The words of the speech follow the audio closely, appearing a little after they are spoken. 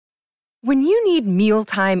When you need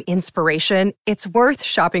mealtime inspiration, it's worth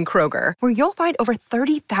shopping Kroger, where you'll find over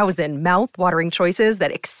 30,000 mouth-watering choices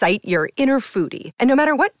that excite your inner foodie. And no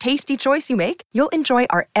matter what tasty choice you make, you'll enjoy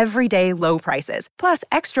our everyday low prices, plus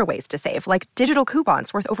extra ways to save, like digital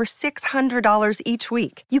coupons worth over $600 each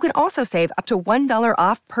week. You can also save up to $1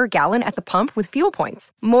 off per gallon at the pump with fuel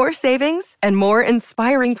points. More savings and more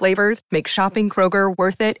inspiring flavors make shopping Kroger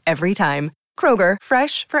worth it every time. Kroger,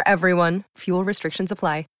 fresh for everyone. Fuel restrictions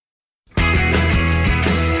apply.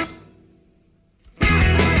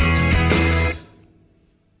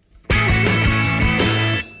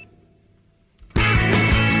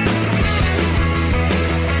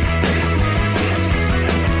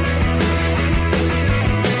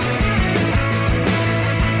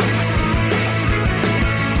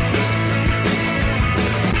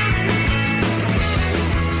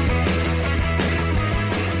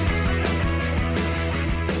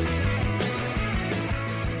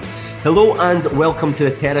 Hello and welcome to the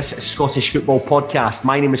Terrace Scottish Football Podcast.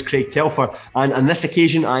 My name is Craig Telfer, and on this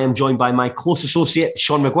occasion I am joined by my close associate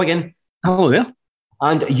Sean McGuigan. Hello there.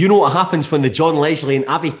 And you know what happens when the John Leslie and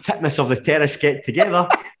Abby Titmus of the Terrace get together.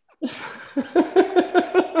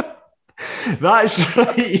 That's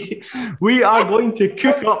right. We are going to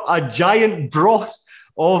cook up a giant broth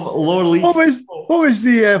of lower league. What was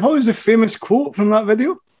the famous quote from that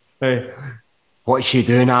video? What's she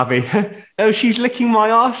doing, Abby? Oh, she's licking my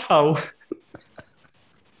arsehole.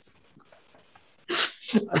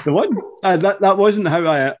 That's the one. That wasn't how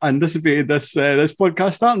I anticipated this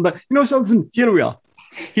podcast starting, but you know something? Here we are.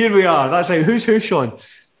 Here we are. That's like, who's who, Sean?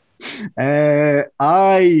 I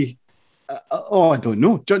don't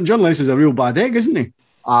know. John Leslie's a real bad egg, isn't he?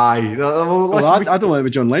 Aye. I don't like it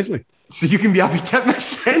with John Leslie. So you can be Abby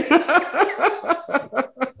Titmus then?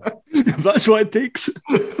 If that's what it takes.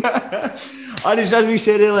 And as we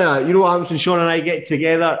said earlier, you know what happens when Sean and I get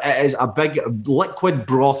together? It is a big liquid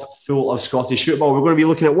broth full of Scottish football. We're going to be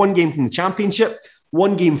looking at one game from the Championship,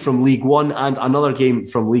 one game from League One, and another game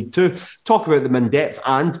from League Two. Talk about them in depth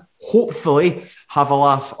and hopefully have a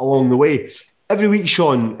laugh along the way. Every week,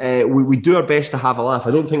 Sean, we do our best to have a laugh.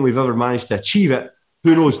 I don't think we've ever managed to achieve it.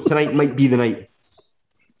 Who knows? Tonight might be the night.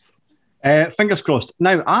 Fingers crossed.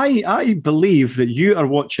 Now, I believe that you are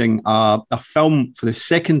watching a film for the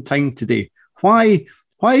second time today. Why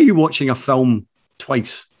are you watching a film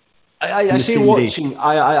twice? I say watching.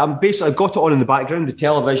 I'm basically, I got it on in the background. The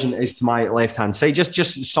television is to my left-hand side.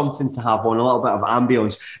 Just something to have on, a little bit of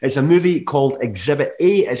ambience. It's a movie called Exhibit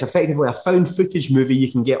A. It's effectively a found footage movie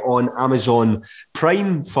you can get on Amazon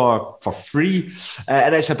Prime for free.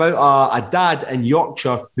 And it's about a dad in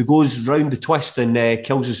Yorkshire who goes round the twist and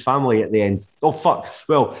kills his family at the end. Oh, fuck.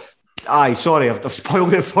 Well, aye, sorry, I've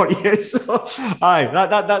spoiled it for you. So, aye,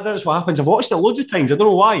 that's what happens. I've watched it loads of times. I don't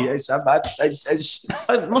know why.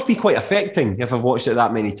 It must be quite affecting if I've watched it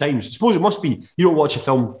that many times. I suppose it must be. You don't watch a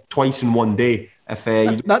film twice in one day. If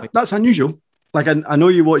that's unusual. Like I know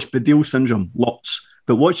you watch Baddiel Syndrome lots,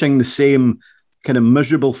 but watching the same kind of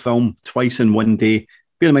miserable film twice in one day,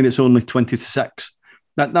 bear in mind it's only 20 to 6.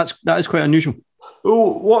 That is quite unusual.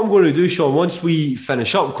 Oh, what I'm going to do, Sean, once we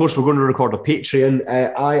finish up, of course, we're going to record a Patreon.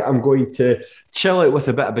 I am going to chill out with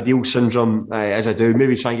a bit of Baddiel Syndrome as I do,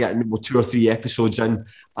 maybe try and get 2 or 3 episodes in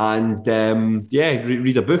and,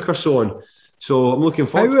 read a book or so on. So I'm looking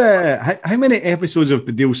forward. How many episodes of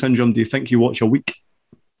Baddiel Syndrome do you think you watch a week?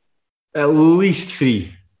 At least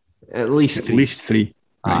 3. At least 3.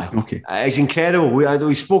 Right, okay. It's incredible.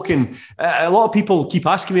 We've spoken. A lot of people keep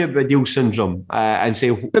asking me about Baddiel Syndrome and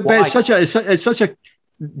say, but it's such a.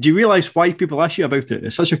 Do you realise why people ask you about it?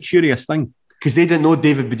 It's such a curious thing. Because they didn't know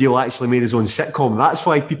David Baddiel actually made his own sitcom. That's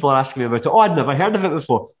why people are asking me about it. Oh, I'd never heard of it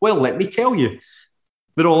before. Well, let me tell you.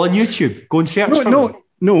 They're all on YouTube. Go and search for them.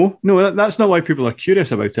 No, that's not why people are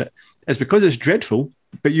curious about it. It's because it's dreadful,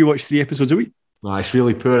 but you watch 3 episodes a week. No, it's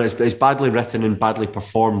really poor. It's badly written and badly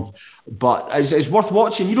performed, but it's worth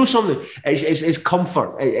watching. You know something? It's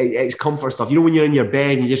comfort. It's comfort stuff. You know when you're in your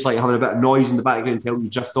bed and you just like having a bit of noise in the background until you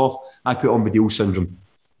drift off. I put on Baddiel Syndrome.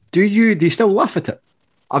 Do you still laugh at it?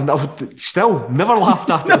 I've still never laughed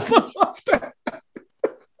at it. Never laughed at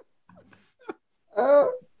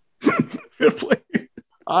it. Fair play.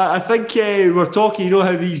 I think we're talking, you know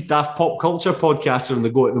how these daft pop culture podcasts are on the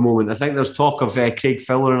go at the moment. I think there's talk of Craig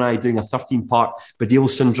Fowler and I doing a 13-part Baddiel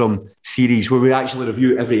Syndrome series where we actually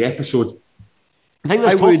review every episode. I think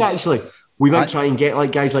there's talk actually. We might try and get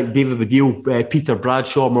like guys like David Baddiel, Peter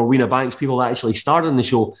Bradshaw, Morweena Banks, people that actually starred in the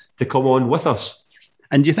show to come on with us.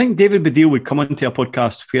 And do you think David Baddiel would come onto a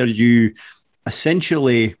podcast where you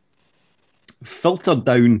essentially filtered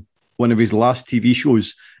down one of his last TV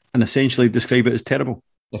shows and essentially describe it as terrible?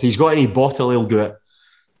 If he's got any bottle, he'll do it.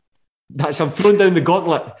 I'm throwing down the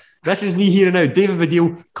gauntlet. This is me here and now. David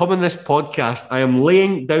Baddiel, come on this podcast. I am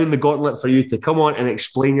laying down the gauntlet for you to come on and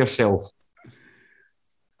explain yourself.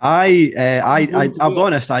 I'll be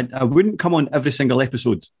honest, I wouldn't come on every single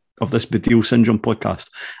episode of this Baddiel Syndrome podcast,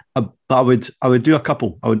 but I would do a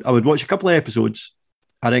couple. I would watch a couple of episodes.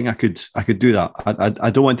 I think I could do that. I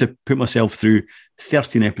don't want to put myself through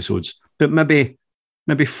 13 episodes, but maybe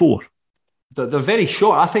 4. They're very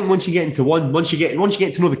short. I think once you get into one, once you get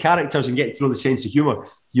to know the characters and get to know the sense of humour,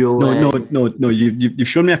 you'll. No. You've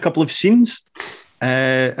shown me a couple of scenes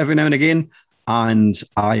every now and again, and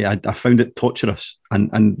I found it torturous,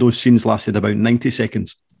 and those scenes lasted about 90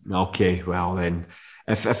 seconds. Okay, well then,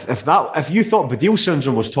 if you thought Baddiel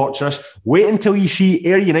Syndrome was torturous, wait until you see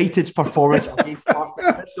Ayr United's performance against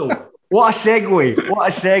Partick Thistle. What a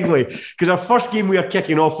segue. Because our first game we are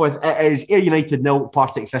kicking off with is Ayr United 0,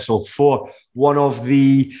 Partick Thistle 4. One of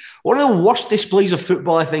the worst displays of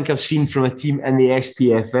football I think I've seen from a team in the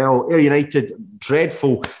SPFL. Ayr United,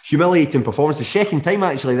 dreadful, humiliating performance. The second time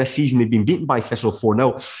actually this season they've been beaten by Thistle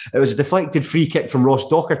 4-0. It was a deflected free kick from Ross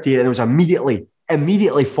Docherty, and it was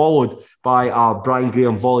immediately followed by a Brian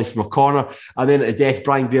Graham volley from a corner, and then at the death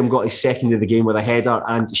Brian Graham got his second of the game with a header,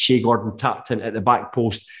 and Shea Gordon tapped in at the back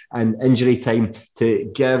post in injury time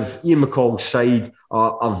to give Ian McCall's side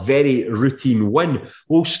a very routine win.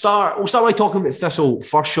 We'll start by talking about Thistle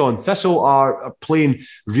first, Sean. Thistle are playing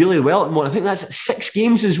really well at the moment. I think that's 6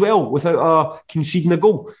 games as well without conceding a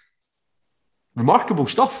goal. Remarkable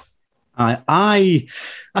stuff. I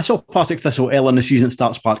saw Partick Thistle early in the season at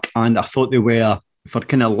Starks Park, and I thought they were, for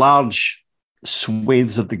kind of large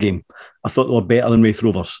swathes of the game, I thought they were better than Raith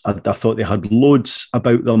Rovers. I thought they had loads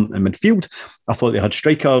about them in midfield. I thought they had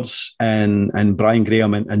strikers and Brian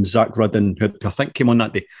Graham and Zach Rudden, who I think came on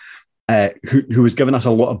that day, who was giving us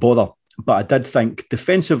a lot of bother. But I did think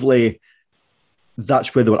defensively,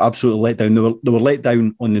 that's where they were absolutely let down. They were let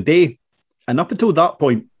down on the day, and up until that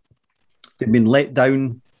point, they'd been let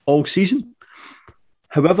down all season.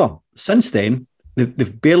 However, since then,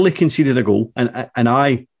 they've barely conceded a goal, and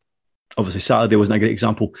I obviously Saturday wasn't a great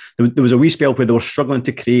example. There was a wee spell where they were struggling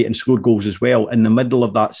to create and score goals as well in the middle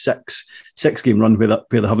of that six game run where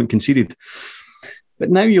they haven't conceded. But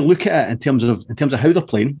now you look at it in terms of how they're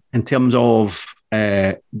playing, in terms of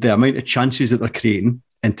the amount of chances that they're creating,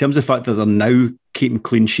 in terms of the fact that they're now keeping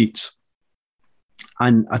clean sheets.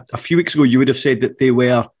 And a few weeks ago, you would have said that they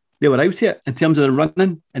were out here in terms of the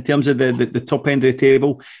running, in terms of the top end of the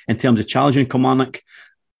table, in terms of challenging Kilmarnock.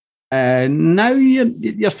 Now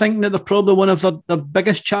you're thinking that they're probably one of their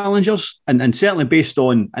biggest challengers, and certainly based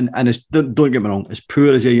on, and don't get me wrong, as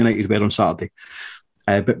poor as United were on Saturday,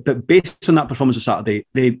 but based on that performance on Saturday,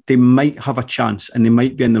 they might have a chance, and they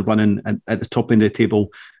might be in the running at the top end of the table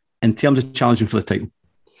in terms of challenging for the title.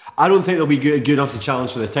 I don't think they'll be good enough to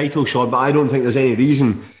challenge for the title, Sean, but I don't think there's any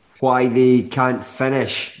reason why they can't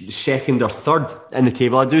finish second or third in the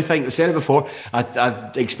table. I do think, I've said it before,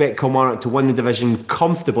 I expect Kilmarnock to win the division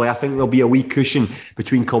comfortably. I think there'll be a wee cushion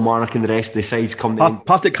between Kilmarnock and the rest of the sides come the end.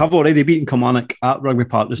 Partick have already beaten Kilmarnock at Rugby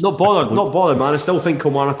Park. Not bothered, man. I still think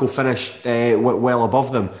Kilmarnock will finish well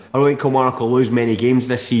above them. I don't think Kilmarnock will lose many games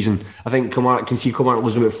this season. I think Kilmarnock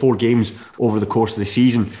losing about 4 games over the course of the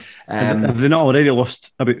season. Have they not already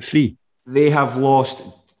lost about 3? They have lost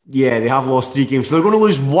 3 games. So they're going to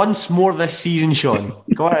lose once more this season, Sean.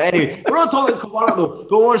 Anyway, we're not talking about Kilmarnock though,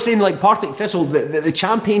 but we're saying like Partick Thistle, the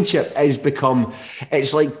championship has become,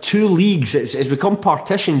 it's like 2 leagues. It's become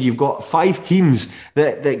partitioned. You've got 5 teams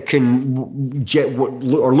that can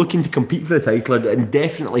are looking to compete for the title and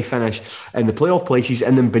definitely finish in the playoff places.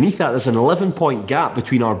 And then beneath that, there's an 11-point gap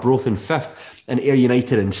between Arbroath in 5th and Ayr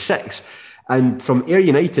United in 6th. And from Ayr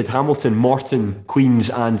United, Hamilton, Morton, Queens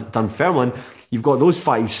and Dunfermline, you've got those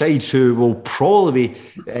 5 sides who will probably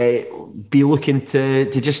be looking to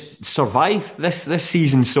just survive this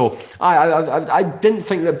season. So I didn't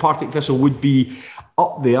think that Partick Thistle would be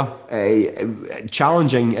up there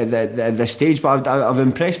challenging at this stage, but I'm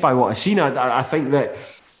impressed by what I've seen. I think that,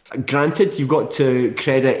 granted, you've got to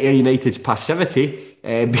credit Ayr United's passivity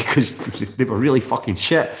because they were really fucking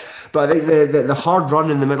shit. But I think the hard run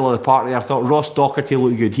in the middle of the park there, I thought Ross Docherty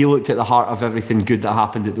looked good. He looked at the heart of everything good that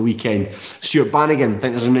happened at the weekend. Stuart Bannigan, I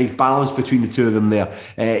think there's a nice balance between the two of them there.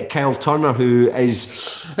 Kyle Turner, who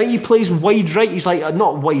is, I think he plays wide right. He's like,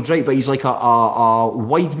 not wide right, but he's like a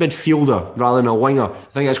wide midfielder rather than a winger.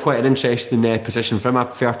 I think that's quite an interesting position for him. I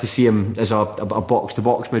prefer to see him as a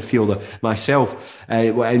box-to-box midfielder myself.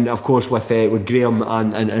 And of course with Graham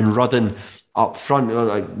and Rudden up front.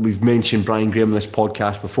 Like we've mentioned Brian Graham in this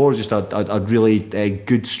podcast before, just a really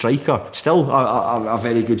good striker, still a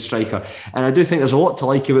very good striker. And I do think there's a lot to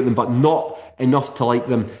like about them, but not enough to like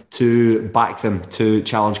them to back them to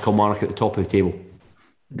challenge Kilmarnock at the top of the table.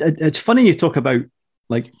 It's funny you talk about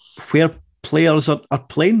like where players are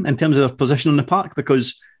playing in terms of their position on the park,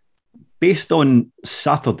 because based on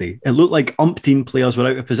Saturday, it looked like umpteen players were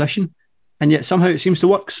out of position, and yet somehow it seems to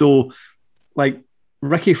work. So, like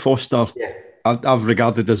Ricky Foster, I've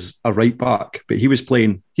regarded as a right back, but he's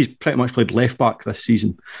pretty much played left back this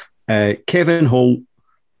season. Kevin Holt,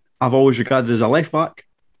 I've always regarded as a left back,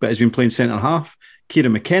 but has been playing centre half.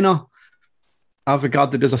 Kieran McKenna, I've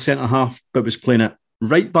regarded as a centre half, but was playing at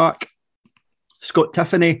right back. Scott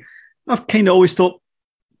Tiffany, I've kind of always thought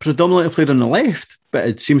predominantly played on the left, but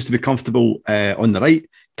it seems to be comfortable on the right.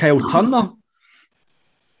 Kyle Turner,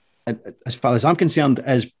 as far as I'm concerned,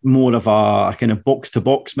 is more of a kind of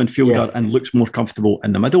box-to-box midfielder and looks more comfortable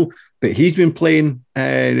in the middle. But he's been playing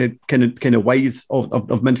kind of wide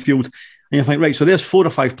of midfield. And you think, right, so there's 4 or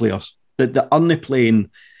 5 players that aren't playing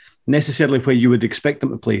necessarily where you would expect them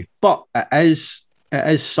to play. But it is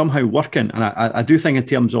somehow working. And I do think in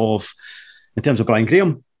terms of Brian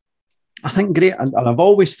Graham, I think great, and I've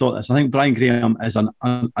always thought this, I think Brian Graham is an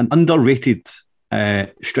underrated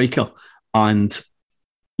striker. And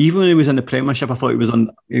even when he was in the Premiership, I thought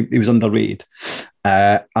he was underrated.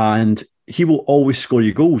 And he will always score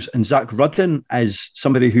you goals. And Zach Rudden is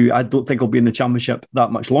somebody who I don't think will be in the Championship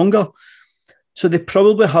that much longer. So they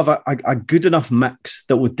probably have a good enough mix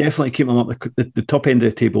that would definitely keep them up the top end of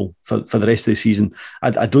the table for the rest of the season.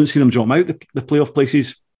 I don't see them drop out the playoff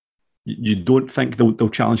places. You don't think they'll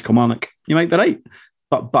challenge Kilmarnock. You might be right.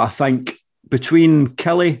 But I think between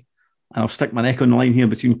Kelly, and I'll stick my neck on the line here,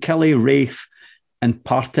 between Kelly, Wraith and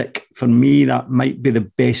Partick, for me, that might be the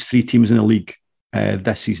best 3 teams in the league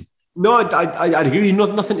this season. No, I agree.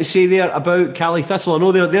 Nothing to say there about Cali Thistle. I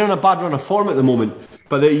know they're in a bad run of form at the moment,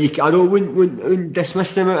 but I wouldn't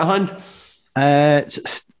dismiss them out of hand.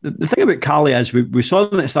 The thing about Cali is we saw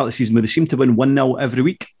them at the start of the season where they seem to win 1-0 every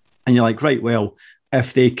week, and you're like, right, well,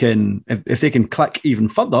 if they can click even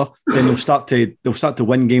further, then they'll start to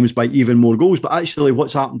win games by even more goals. But actually,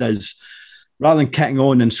 what's happened is, rather than kicking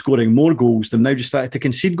on and scoring more goals, they've now just started to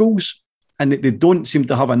concede goals, and they don't seem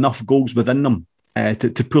to have enough goals within them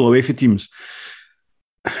to pull away for teams.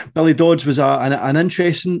 Billy Dodds was an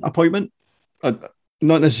interesting appointment,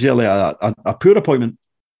 not necessarily a poor appointment,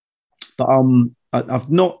 but I've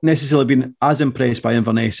not necessarily been as impressed by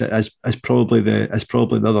Inverness as probably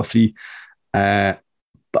the other 3. But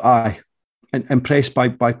I impressed by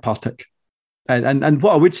Partick, and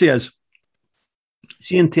what I would say is,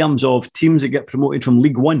 see, in terms of teams that get promoted from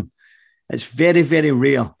League One, it's very, very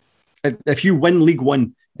rare. If you win League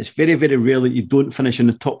One, it's very, very rare that you don't finish in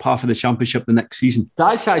the top half of the Championship the next season.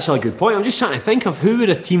 That's actually a good point. I'm just trying to think of who would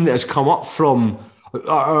a team that has come up from,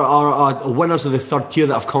 or winners of the 3rd tier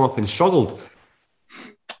that have come up and struggled.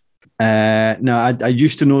 No, I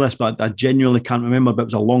used to know this, but I genuinely can't remember, but it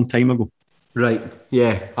was a long time ago. Right,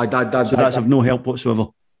 yeah. So that's of no help whatsoever.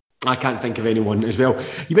 I can't think of anyone as well.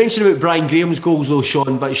 You mentioned about Brian Graham's goals though,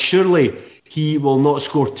 Sean, but surely he will not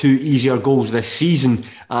score 2 easier goals this season.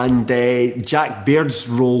 And Jack Baird's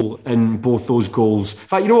role in both those goals. In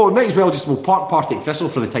fact, you know what, we might as well we'll park Partick Thistle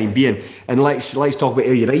for the time being, and let's talk about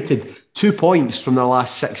Ayr United. 2 points from their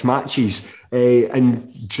last 6 matches,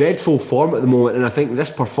 in dreadful form at the moment. And I think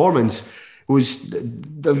this performance was,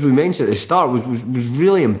 as we mentioned at the start, was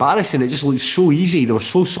really embarrassing. It just looked so easy. They were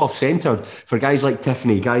so soft-centred for guys like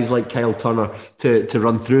Tiffany, guys like Kyle Turner to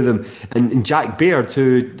run through them. And Jack Baird,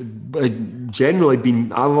 who generally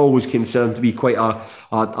I've always considered to be quite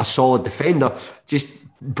a solid defender, just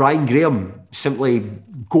Brian Graham simply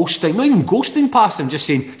ghosting, not even ghosting past him, just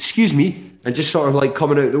saying, excuse me, and just sort of like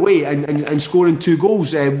coming out of the way and scoring 2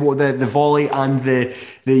 goals, the volley and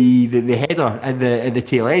the header at the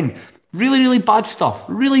tail end. Really, really bad stuff.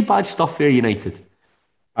 Really bad stuff for United.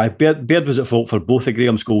 Baird was at fault for both of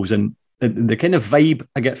Graham's goals, and the kind of vibe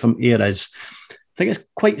I get from Ayr is, I think it's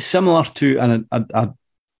quite similar to, and I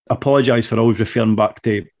apologise for always referring back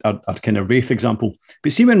to our kind of Wraith example,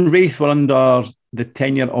 but see when Wraith were under the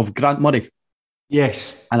tenure of Grant Murray.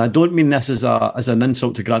 Yes. And I don't mean this as an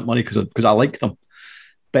insult to Grant Murray because I like them,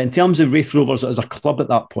 but in terms of Wraith Rovers as a club at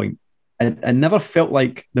that point, it never felt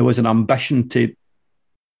like there was an ambition to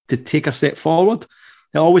take a step forward.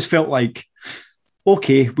 It always felt like,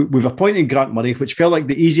 okay, we've appointed Grant Murray, which felt like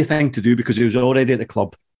the easy thing to do because he was already at the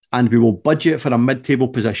club, and we will budget for a mid-table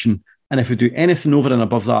position, and if we do anything over and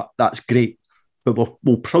above that, that's great, but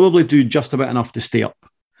we'll probably do just about enough to stay up.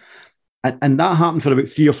 And that happened for about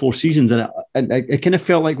 3 or 4 seasons, and it kind of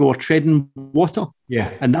felt like we were treading water.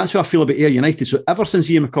 Yeah. And that's what I feel about Ayr United. So ever since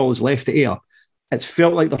Ian McCall has left Ayr, it's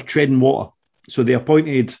felt like they're treading water. So they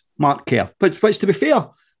appointed Mark Kerr, which to be fair,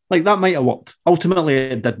 like that might have worked. Ultimately,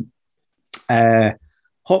 it didn't.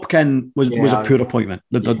 Hopkin was a poor appointment.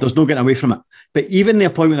 There's no getting away from it. But even the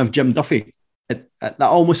appointment of Jim Duffy, that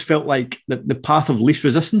almost felt like the path of least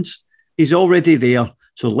resistance. He's already there,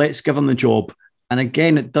 so let's give him the job. And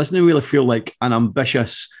again, it doesn't really feel like an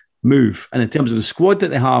ambitious move. And in terms of the squad that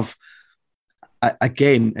they have,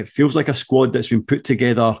 again, it feels like a squad that's been put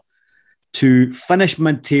together to finish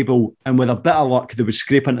mid-table, and with a bit of luck, they would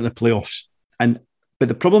scrape into the playoffs. But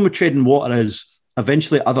the problem with treading water is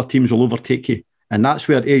eventually other teams will overtake you. And that's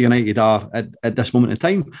where Ayr United are at this moment in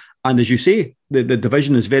time. And as you say, the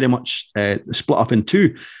division is very much split up in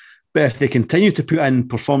two. But if they continue to put in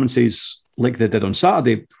performances like they did on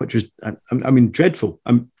Saturday, which was, dreadful.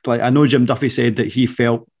 I know Jim Duffy said that he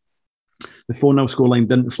felt the 4-0 scoreline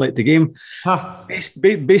didn't reflect the game.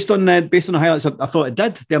 Based on the highlights, I thought it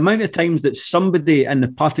did. The amount of times that somebody in the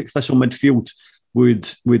Partick Thistle midfield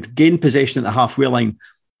would gain possession at the halfway line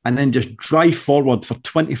and then just drive forward for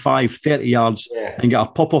 25, 30 yards and get a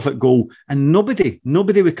pop-off at goal, and nobody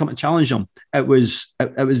would come to challenge them. It was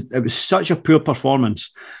such a poor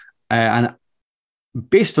performance, and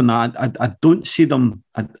based on that, I don't see them.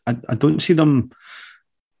 I don't see them.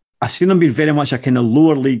 I see them being very much a kind of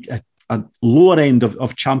lower league, a lower end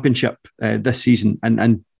of championship this season,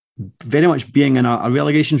 and very much being in a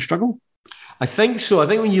relegation struggle. I think so. I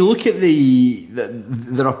think when you look at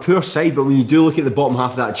they're a poor side, but when you do look at the bottom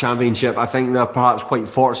half of that championship, I think they're perhaps quite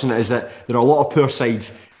fortunate is that there are a lot of poor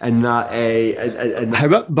sides in that.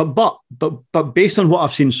 But based on what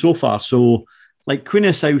I've seen so far, so like Queen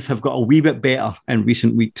of South have got a wee bit better in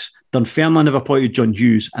recent weeks. Dunfermline have appointed John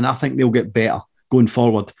Hughes, and I think they'll get better going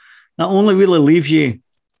forward. That only really leaves you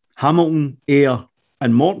Hamilton, Ayr,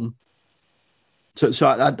 and Morton. So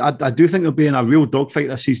I do think they'll be in a real dogfight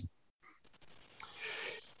this season.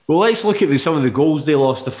 Well, let's look at some of the goals they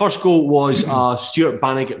lost. The first goal was Stuart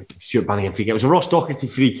Bannigan free kick. It was a Ross Docherty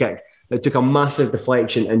free kick that took a massive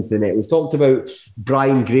deflection into the net. We've talked about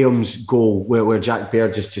Brian Graham's goal where Jack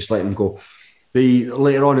Baird just let him go.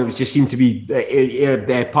 Later on, it just seemed to be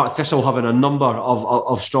Partick Thistle having a number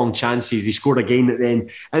of strong chances. They scored again at the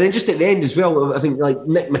end, and then just at the end as well, I think like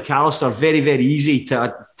Mick McAllister, very, very easy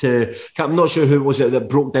to. I'm not sure who it was that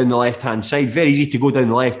broke down the left hand side. Very easy to go down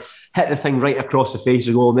the left, hit the thing right across the face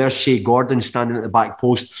of the goal. And there's Shea Gordon standing at the back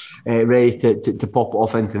post, ready to pop it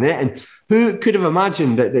off into the net. And who could have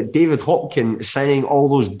imagined that David Hopkin signing all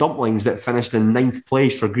those dumplings that finished in 9th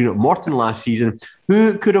place for Greenock Morton last season?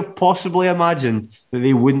 Who could have possibly imagined that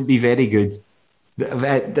they wouldn't be very good?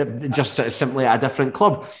 Just simply at a different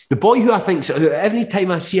club. The boy who I think,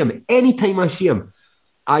 anytime I see him,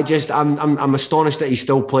 I'm astonished that he's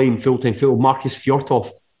still playing full-time football. Marcus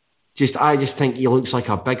Fjortoft. I just think he looks like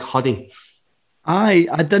a big hoodie. I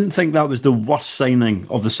didn't think that was the worst signing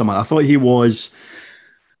of the summer. I thought he was.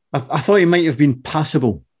 I thought he might have been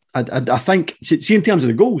passable. I think. See, in terms of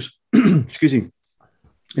the goals, excuse me.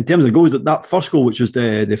 In terms of the goals, that first goal, which was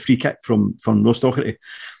the free kick from Ross Docherty,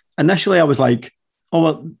 initially I was like,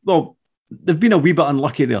 oh well, they've been a wee bit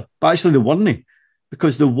unlucky there, but actually they weren't,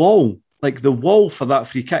 because the wall for that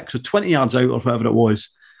free kick, so 20 yards out or whatever it was,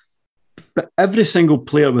 but every single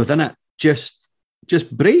player within it just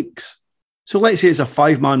breaks. So let's say it's a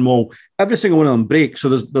 5-man wall. Every single one of them breaks. So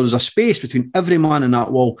there's a space between every man in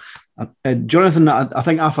that wall. Jonathan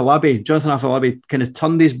Afolabi kind of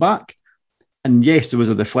turned his back. And yes, there was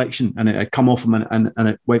a deflection and it had come off him and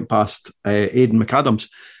it went past Aidan McAdams.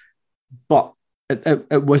 But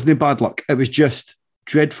it wasn't bad luck. It was just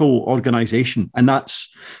dreadful organisation. And that's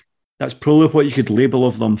probably what you could label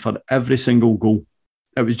of them for every single goal.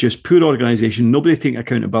 It was just poor organisation, nobody taking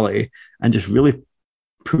accountability, and just really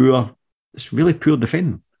poor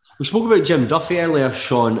defending. We spoke about Jim Duffy earlier,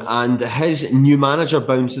 Sean, and his new manager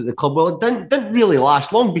bounce at the club. Well, it didn't really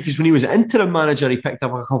last long, because when he was interim manager, he picked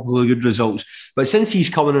up a couple of good results. But since he's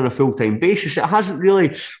coming on a full-time basis,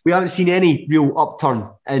 we haven't seen any real upturn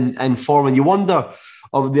in form. And you wonder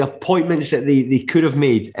of the appointments that they could have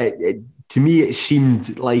made. To me, it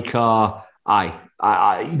seemed like not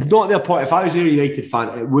the appointment. If I was a United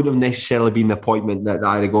fan, it wouldn't have necessarily been the appointment that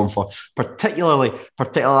I'd have gone for. Particularly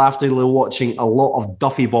after watching a lot of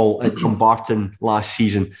Duffyball at Dumbarton last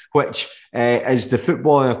season, which is the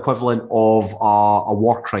footballing equivalent of a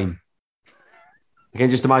war crime. I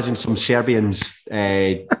can just imagine some Serbians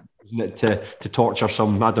to torture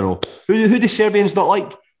some. I don't know who do Serbians not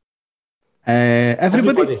like.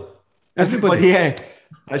 Everybody. Yeah.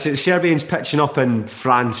 It's Serbians pitching up in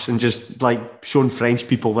France and just like showing French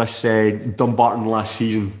people this Dumbarton last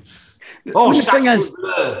season. The thing is,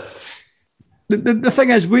 the thing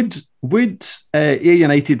is, would Ayr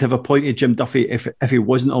United have appointed Jim Duffy if he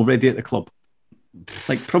wasn't already at the club?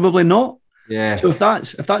 Like, probably not. Yeah. So if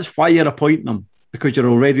that's why you're appointing him, because you're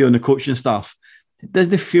already on the coaching staff, it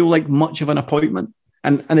doesn't feel like much of an appointment.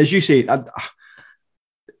 And as you say,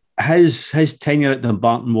 his tenure at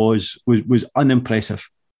Dumbarton was unimpressive.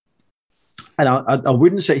 And I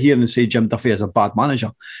wouldn't sit here and say Jim Duffy is a bad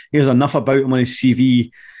manager. There's enough about him on his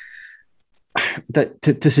CV that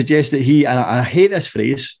to suggest that he, and I hate this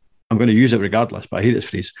phrase, I'm going to use it regardless, but I hate this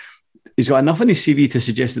phrase. He's got enough on his CV to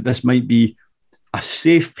suggest that this might be a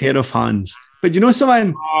safe pair of hands. But you know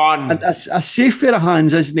something? A safe pair of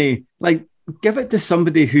hands, isn't he? Like, give it to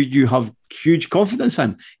somebody who you have huge confidence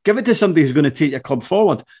in. Give it to somebody who's going to take your club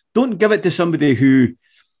forward. Don't give it to somebody who,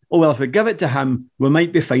 if we give it to him, we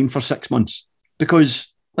might be fine for 6 months.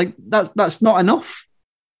 Because like that's not enough.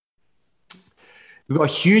 We've got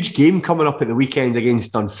a huge game coming up at the weekend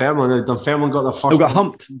against Dunfermline. Dunfermline got their first. They'll get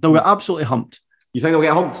humped. They'll get absolutely humped. You think they'll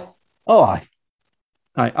get humped? Oh, aye,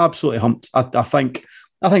 absolutely humped. I think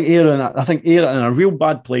Ayr are in a real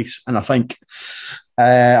bad place, and I think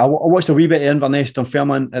I watched a wee bit of Inverness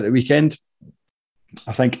Dunfermline at the weekend.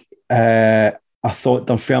 I think I thought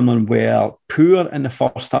Dunfermline were poor in the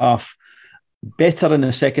first half, better in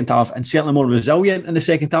the second half, and certainly more resilient in the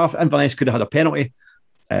second half. Inverness could have had a penalty.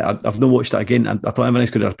 I've not watched it again. I thought Inverness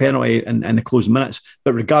could have had a penalty in the closing minutes.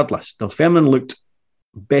 But regardless, Dunfermline looked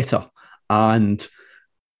better. And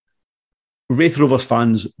Wraith Rovers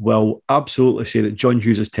fans will absolutely say that John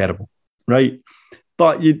Hughes is terrible, right?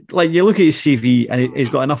 But you look at his CV and he's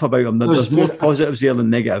got enough about him. There's more positives there than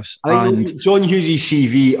negatives. I think John Hughes'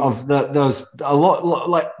 CV there's a lot,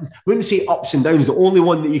 like, I wouldn't say ups and downs. The only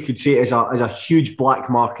one that you could say is a huge black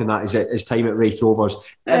mark in that is his time at Wraith Rovers.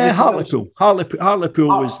 Hartlepool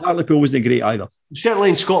wasn't great either. Certainly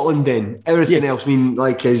in Scotland, then everything else,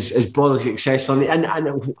 is broadly successful, and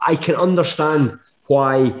I can understand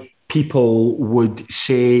why people would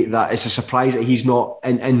say that it's a surprise that he's not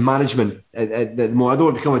in management at the moment. I don't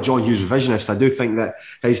want to become a John Hughes revisionist. I do think that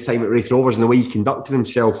his time at Wraith Rovers and the way he conducted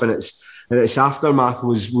himself and its aftermath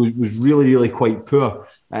was really, really quite poor.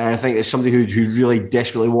 I think it's somebody who really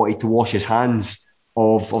desperately wanted to wash his hands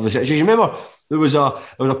of the situation. Remember, there was a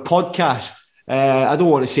podcast. I don't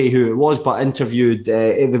want to say who it was, but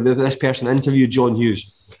this person interviewed John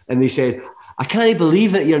Hughes, and they said, I can't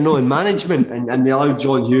believe that you're not in management, and they allowed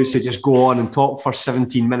John Hughes to just go on and talk for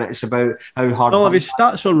 17 minutes about how hard. All of his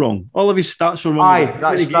stats were wrong. Aye,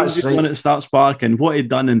 that's right. When it starts back and what he'd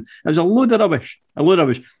done, and it was a load of rubbish,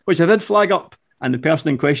 which I did flag up, and the person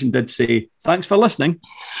in question did say, "Thanks for listening."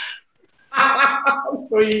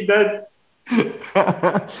 So he did.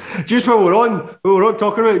 Just when we're on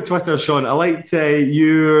talking about Twitter, Sean, I liked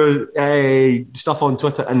your stuff on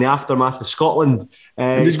Twitter in the aftermath of Scotland.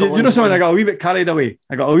 Do you know something? I got a wee bit carried away.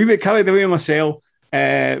 Myself,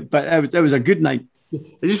 but it was a good night.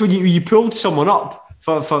 It's just when you pulled someone up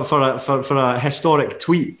for a historic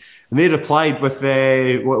tweet, and they replied with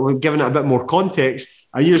giving it a bit more context,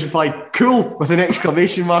 and you just replied "cool" with an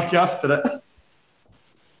exclamation mark after it.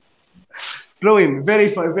 Brilliant,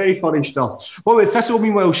 very funny stuff. Well, with Thistle,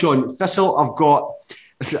 meanwhile, Sean, Thistle have got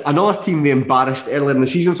another team they embarrassed earlier in the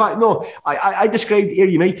season. In fact, no, I described Ayr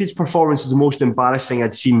United's performance as the most embarrassing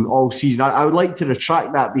I'd seen all season. I would like to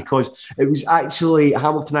retract that, because it was actually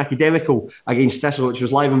Hamilton Academical against Thistle, which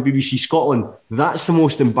was live on BBC Scotland. That's the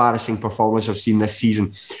most embarrassing performance I've seen this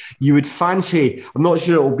season. You would fancy, I'm not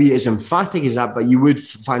sure it will be as emphatic as that, but you would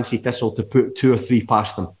fancy Thistle to put 2 or 3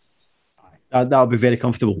 past them. That would be very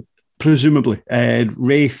comfortable. Presumably,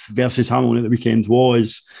 Wraith versus Hamilton at the weekend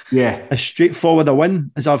was as straightforward a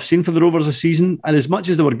win as I've seen for the Rovers this season. And as much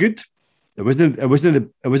as they were good, it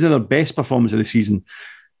wasn't their best performance of the season.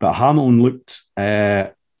 But Hamilton looked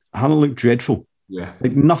dreadful. Yeah,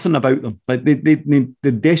 like nothing about them. Like they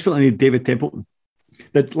desperately need David Templeton.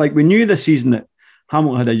 That, like, we knew this season that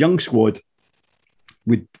Hamilton had a young squad.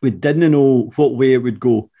 We didn't know what way it would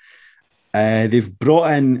go. They've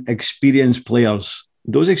brought in experienced players.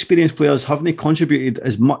 Those experienced players haven't contributed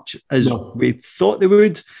as much as we thought they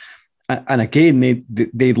would. And again,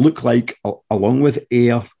 they look like, along with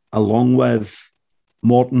Ayr, along with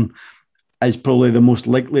Morton, as probably the most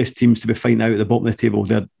likeliest teams to be fighting out at the bottom of the table.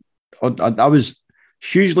 I was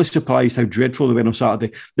hugely surprised how dreadful they were on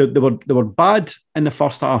Saturday. They were bad in the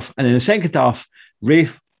first half, and in the second half,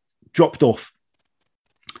 Wraith dropped off.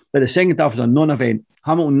 But the second half was a non-event.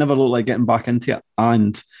 Hamilton never looked like getting back into it,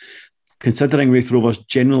 and considering Wraith Rovers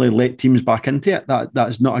generally let teams back into it, that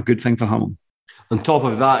is not a good thing for Hamilton. On top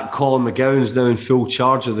of that, Colin McGowan's now in full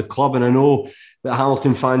charge of the club, and I know that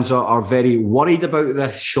Hamilton fans are very worried about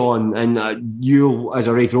this, Sean. And you, as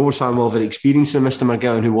a Wraith Rovers fan, will have an experience of Mr.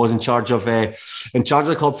 McGowan, who was in charge of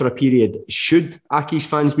the club for a period. Should Accies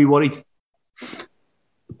fans be worried?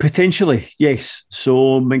 Potentially, yes.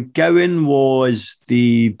 So McGowan was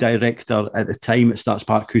the director at the time at Starts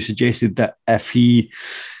Park who suggested that if he,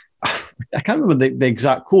 I can't remember the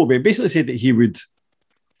exact quote, but he basically said that he would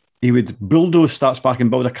bulldoze Starts Park and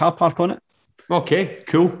build a car park on it. Okay,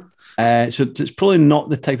 cool. So it's probably not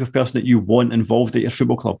the type of person that you want involved at your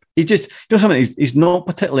football club. He's just, something, he's not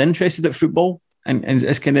particularly interested at football, and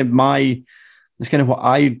it's kind of what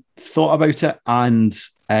I thought about it. And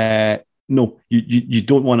no, you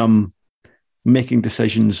don't want him making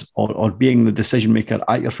decisions or being the decision maker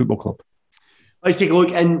at your football club. Let's take a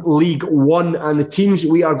look in League One, and the teams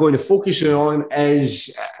we are going to focus on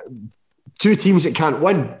is two teams that can't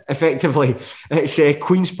win, effectively. It's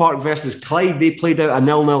Queen's Park versus Clyde. They played out a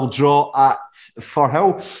 0-0 draw at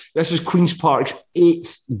Firhill. This is Queen's Park's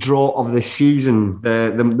 8th draw of the season,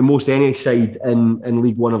 the most any side in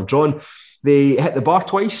League One have drawn. They hit the bar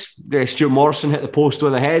twice. Stuart Morrison hit the post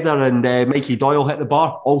with a header, and Mikey Doyle hit the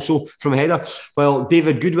bar also from a header. Well,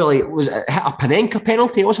 David Goodwill hit a Panenka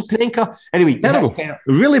penalty. It was a Panenka. Anyway, terrible.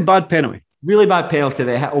 Really bad penalty. Really bad penalty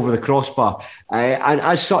that hit over the crossbar. And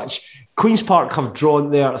as such, Queen's Park have drawn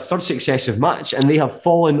their third successive match, and they have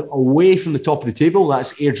fallen away from the top of the table.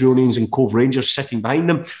 That's Airdrieonians and Cove Rangers sitting behind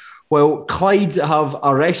them. Well, Clyde have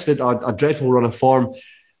arrested a dreadful run of form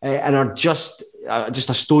and are just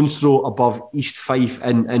a stone's throw above East Fife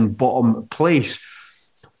in bottom place.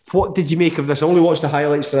 What did you make of this? I only watched the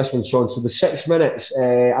highlights for this one, Sean. So the 6 minutes,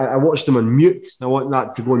 I watched them on mute. I want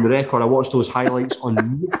that to go on the record. I watched those highlights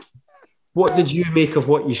on mute. What did you make of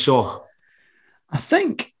what you saw? I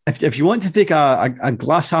think if you want to take a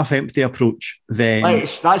glass half empty approach, then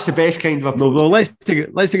that's the best kind of approach. Well, let's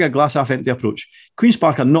take a glass half empty approach. Queen's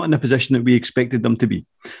Park are not in the position that we expected them to be,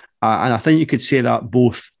 and I think you could say that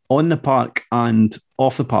both on the park and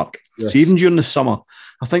off the park. Yes. So even during the summer,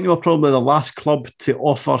 I think they were probably the last club to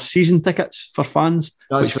offer season tickets for fans,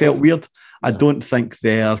 which felt weird. Yeah. I don't think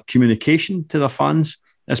their communication to their fans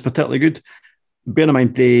is particularly good. Bear in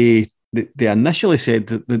mind, they initially said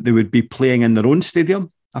that they would be playing in their own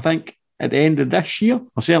stadium, I think, at the end of this year,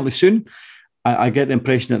 or certainly soon. I get the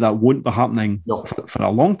impression that won't be happening for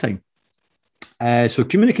a long time. So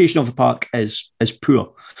communication of the park is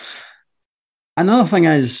poor. Another thing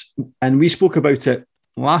is, and we spoke about it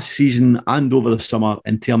last season and over the summer,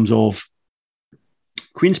 in terms of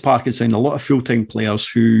Queen's Park had signed a lot of full-time players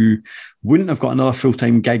who wouldn't have got another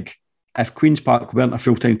full-time gig if Queen's Park weren't a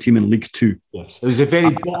full-time team in League Two. Yes, it was the very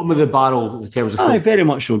bottom of the barrel in terms of very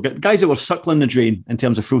much so. Guys that were suckling the drain in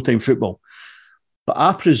terms of full-time football. But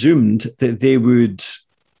I presumed that they would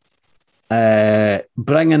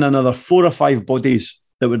bring in another 4 or 5 bodies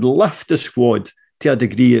that would lift the squad to a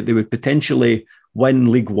degree that they would potentially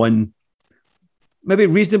win League One, maybe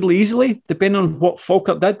reasonably easily, depending on what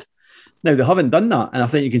Falkirk did. Now, they haven't done that, and I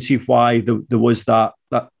think you can see why there was that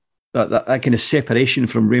kind of separation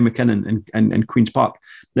from Ray McKinnon and Queen's Park.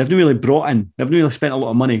 They've not really spent a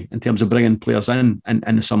lot of money in terms of bringing players in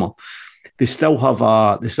the summer. They still have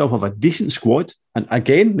a decent squad, and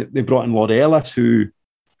again, they brought in Laurie Ellis, who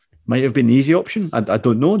might have been the easy option. I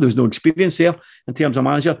don't know. There's no experience there in terms of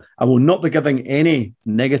manager. I will not be giving any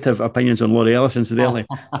negative opinions on Laurie Ellis, incidentally,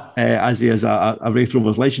 as he is a Wraith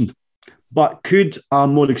Rovers legend. But could a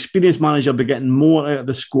more experienced manager be getting more out of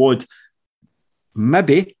the squad?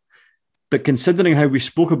 Maybe. But considering how we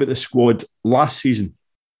spoke about the squad last season,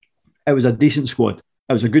 it was a decent squad.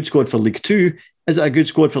 It was a good squad for League Two. Is it a good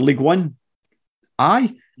squad for League One?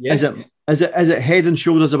 Aye. Yeah. Is it head and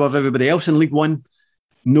shoulders above everybody else in League One?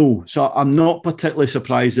 No. So I'm not particularly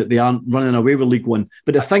surprised that they aren't running away with League One.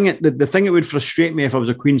 But the thing that would frustrate me if I was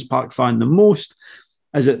a Queen's Park fan the most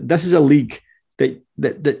is that this is a league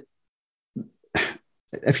that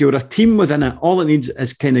if you were a team within it, all it needs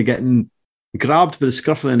is kind of getting grabbed by the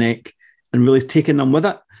scruff of the neck and really taking them with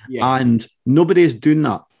it. Yeah. And nobody's doing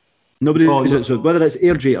that. So whether it's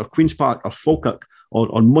Airdrie or Queen's Park or Falkirk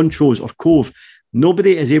or Montrose or Cove,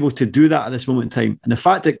 nobody is able to do that at this moment in time. And the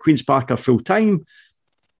fact that Queen's Park are full-time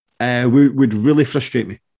would really frustrate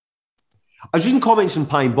me. I was reading comments in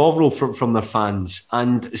Pine Bovril from their fans,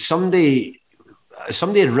 and somebody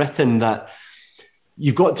had written that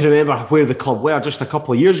you've got to remember where the club were just a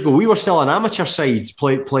couple of years ago. We were still an amateur side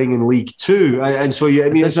playing in League Two, and so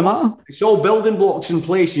it's all building blocks in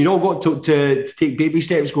place. You all got to take baby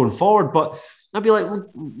steps going forward. But I'd be like,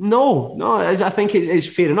 no, I think it's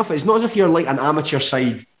fair enough. It's not as if you're like an amateur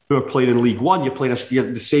side who are playing in League One. You're playing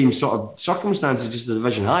the same sort of circumstances, just the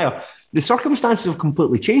division higher. The circumstances have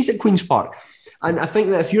completely changed at Queen's Park. And I think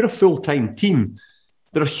that if you're a full-time team,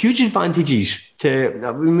 there are huge advantages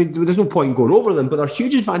there's no point in going over them, but there are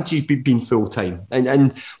huge advantages being full-time.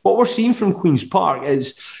 And what we're seeing from Queen's Park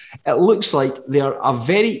is it looks like they're a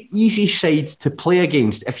very easy side to play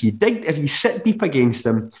against. If you sit deep against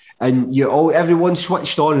them and everyone's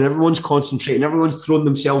switched on and everyone's concentrating, everyone's throwing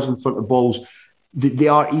themselves in front of balls, they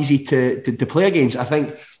are easy to play against. I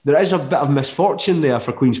think there is a bit of misfortune there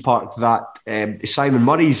for Queen's Park that Simon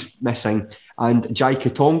Murray's missing and Jai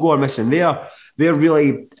Katongo are missing. They're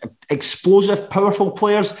really explosive, powerful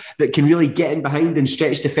players that can really get in behind and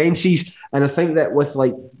stretch defences. And I think that with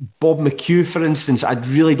like Bob McHugh, for instance, I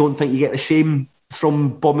really don't think you get the same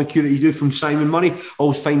from Bob McHugh that you do from Simon Murray. I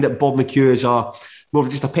always find that Bob McHugh is more of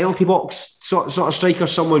just a penalty box sort of striker,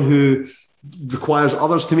 someone who requires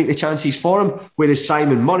others to make the chances for him. Whereas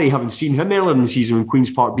Simon Murray, having seen him earlier in the season when Queen's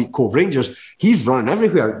Park beat Cove Rangers, he's running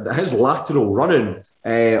everywhere. His lateral running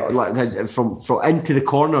from into the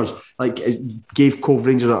corners gave Cove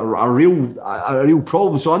Rangers a real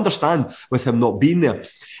problem. So I understand with him not being there.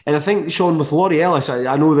 And I think, Sean, with Laurie Ellis,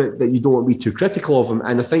 I know that you don't want to be too critical of him.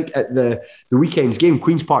 And I think at the weekend's game,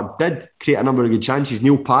 Queen's Park did create a number of good chances.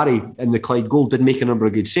 Neil Parry in the Clyde goal did make a number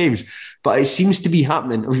of good saves. But it seems to be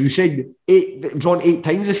happening. As you said, drawn 8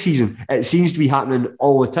 times this season. It seems to be happening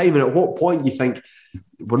all the time. And at what point do you think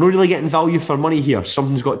we're not really getting value for money here?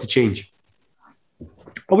 Something's got to change.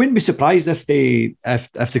 I wouldn't be surprised if the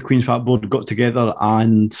Queen's Park board got together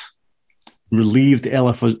and relieved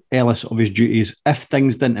Ellis of his duties if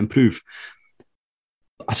things didn't improve.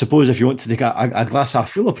 I suppose if you want to take a glass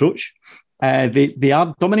half full approach, they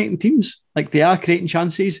are dominating teams. Like, they are creating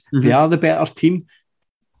chances. Mm-hmm. They are the better team.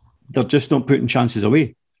 They're just not putting chances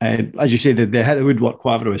away. As you say, they hit the woodwork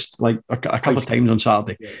whatever it was, like a couple of times on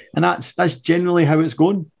Saturday. Yeah. And that's generally how it's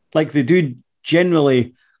going. Like, they do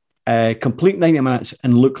generally complete 90 minutes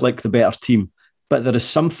and look like the better team. But there is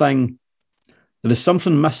something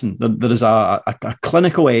missing. There is a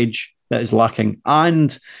clinical edge that is lacking.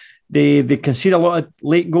 And they concede a lot of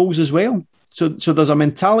late goals as well. So there's a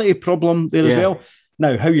mentality problem there as well.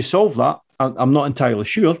 Now, how you solve that, I'm not entirely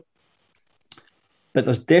sure. But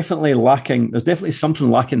there's definitely something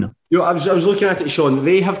lacking there. I was looking at it, Sean.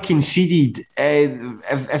 They have conceded,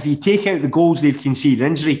 if you take out the goals they've conceded,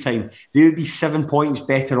 injury time, they would be 7 points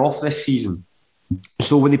better off this season.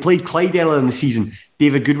 So when they played Clyde earlier in the season,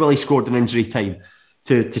 David Goodwillie scored an injury time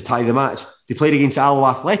to tie the match. They played against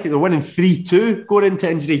Alloa Athletic. They're winning 3-2 going into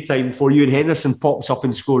injury time before Ewan Henderson pops up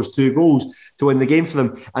and scores 2 goals to win the game for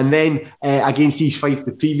them. And then against East Fife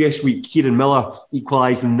the previous week, Kieran Miller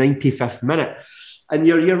equalised in the 95th minute. And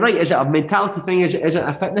you're right. Is it a mentality thing? Is it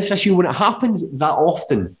a fitness issue? When it happens that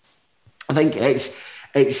often, I think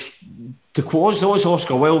it's to quote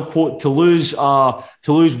Oscar Wilde quote, to lose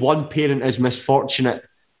one parent is misfortunate,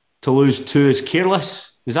 to lose 2 is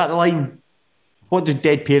careless. Is that the line? What do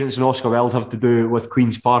dead parents and Oscar Wilde have to do with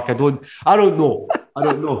Queen's Park? I don't know.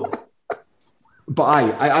 But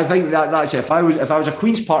I think that's it. If I was a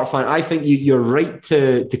Queen's Park fan, I think you're right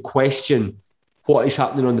to question what is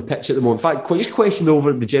happening on the pitch at the moment. In fact, just question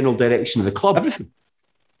over the general direction of the club. Everything.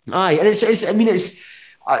 Aye, and it's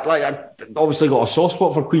I obviously got a soft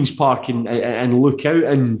spot for Queen's Park and look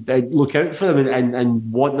out for them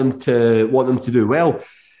and want them to do well.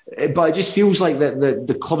 But it just feels like that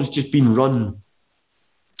the club's just been run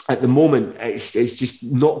at the moment. It's just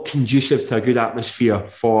not conducive to a good atmosphere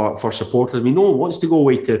for supporters. I mean, no one wants to go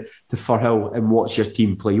away to Firhill and watch your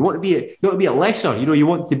team play. You want to be at Leicester. You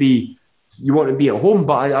want to be at home.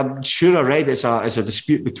 But I'm sure I read it's a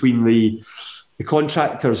dispute between the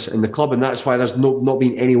contractors and the club, and that's why there's not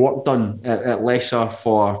been any work done at Leicester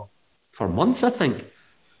for months, I think.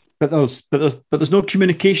 But there's no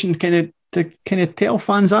communication to tell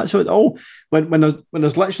fans that. So at all, when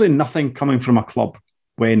there's literally nothing coming from a club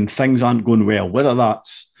when things aren't going well, whether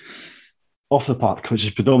that's off the park, which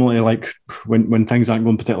is predominantly like when things aren't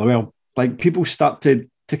going particularly well, like people start to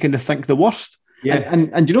kind of think the worst. Yeah.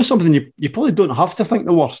 And you know something, you probably don't have to think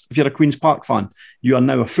the worst if you're a Queen's Park fan. You are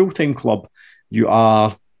now a full-time club. You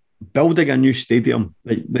are building a new stadium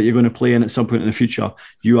that you're going to play in at some point in the future.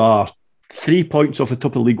 You are 3 points off the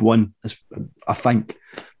top of League One, I think.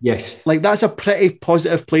 Yes. Like, that's a pretty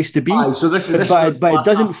positive place to be. Aye, so but it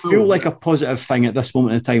doesn't feel like a positive thing at this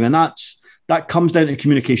moment in time. And that comes down to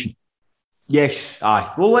communication. Yes.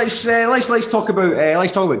 Aye. Well, let's talk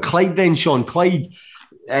about Clyde then, Sean. Clyde,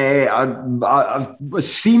 I've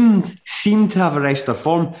seemed to have arrested their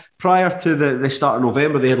form. Prior to the start of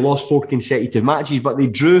November, they had lost 4 consecutive matches, but they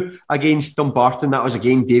drew against Dumbarton. That was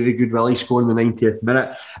again David Goodwillie scoring the 90th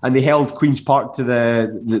minute, and they held Queen's Park to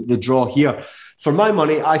the draw here. For my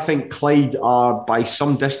money, I think Clyde are by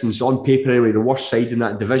some distance, on paper anyway, the worst side in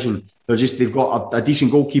that division. They've got a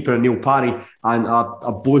decent goalkeeper in Neil Parry and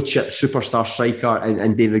a blue chip superstar striker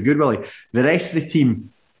in David Goodwillie. The rest of the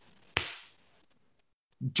team,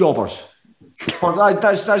 jobbers.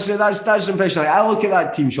 That's the impression. I look at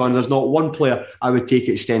that team, Sean. There's not one player I would take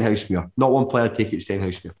at Stenhousemuir. Not one player I'd take at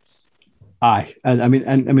Stenhousemuir. Aye, and I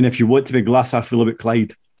mean, if you want to be glass half full about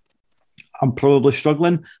Clyde, I'm probably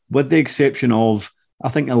struggling, with the exception of, I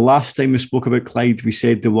think the last time we spoke about Clyde, we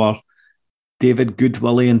said they were David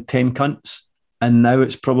Goodwillie and 10 cunts, and now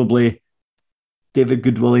it's probably David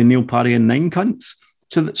Goodwillie, Neil Parry and 9 cunts.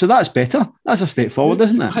 So that's better. That's a step forward,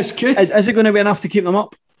 isn't it? That's good. Is it going to be enough to keep them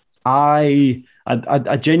up? I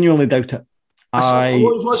genuinely doubt it.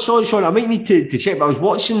 Sorry, Sean, I might need to check, but when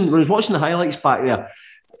I was watching the highlights back there,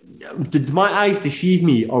 did my eyes deceive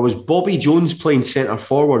me, or was Bobby Jones playing centre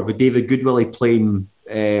forward with David Goodwillie playing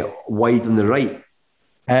wide on the right?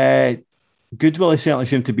 Goodwillie certainly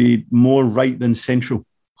seemed to be more right than central.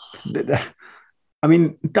 I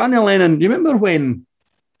mean, Daniel Lennon, do you remember when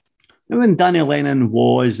Daniel Lennon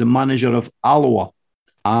was the manager of Alloa,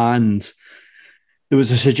 and there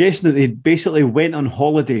was a suggestion that he basically went on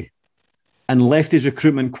holiday and left his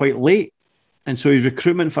recruitment quite late, and so his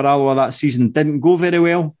recruitment for Alloa that season didn't go very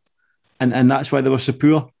well, and that's why they were so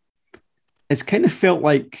poor. It's kind of felt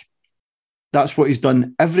like that's what he's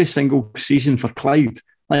done every single season for Clyde.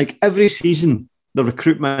 Like every season, the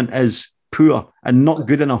recruitment is poor and not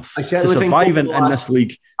good enough to survive in this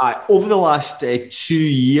league. Over the last 2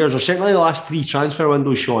 years, or certainly the last 3 transfer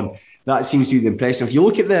windows, Sean, that seems to be the impression. If you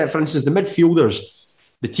look at for instance, the midfielders,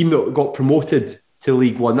 the team that got promoted to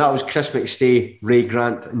League One, that was Chris McStay, Ray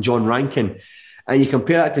Grant, and John Rankin. And you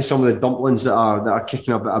compare that to some of the dumplings that are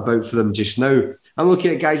kicking about for them just now. I'm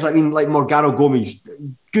looking at guys like Morgaro Gomez,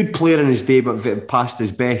 good player in his day, but past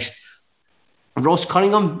his best. Ross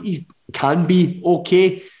Cunningham, he can be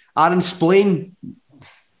okay. Aaron Splain,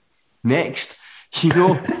 next. You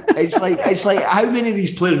know, it's like how many of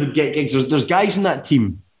these players would get gigs? There's guys in that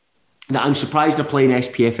team that I'm surprised are playing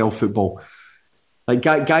SPFL football. Like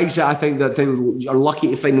guys that I think are lucky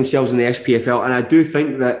to find themselves in the SPFL, and I do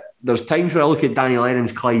think that there's times where I look at Daniel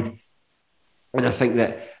Lennon's Clyde, and I think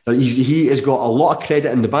that he has got a lot of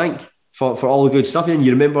credit in the bank for all the good stuff. And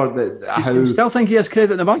you remember how... You still think he has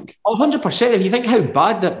credit in the bank? 100%. If you think how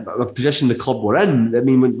bad the position the club were in, I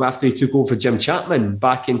mean, after he took over for Jim Chapman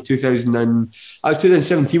back in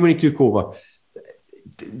 2017 when he took over,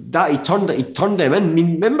 that he turned them in. I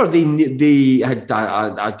mean, remember they had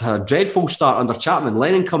a dreadful start under Chapman.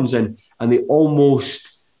 Lennon comes in and they almost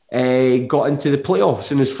got into the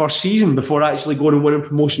playoffs in his first season before actually going and winning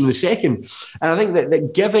promotion in the second. And I think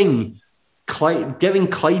that giving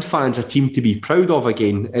Clyde fans a team to be proud of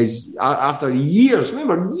again is, after years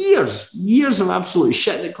of absolute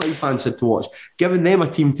shit that Clyde fans had to watch, giving them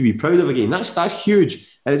a team to be proud of again, that's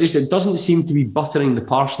huge. And it doesn't seem to be buttering the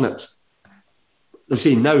parsnips. They're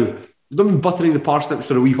saying now, they've been buttering the parsnips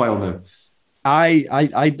for a wee while now.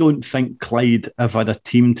 I don't think Clyde have had a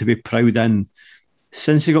team to be proud in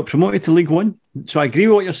since he got promoted to League One. So I agree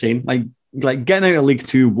with what you're saying. Like getting out of League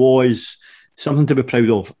Two was something to be proud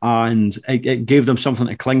of, and it gave them something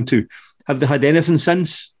to cling to. Have they had anything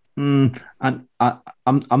since? And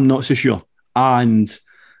I'm not so sure. And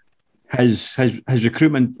his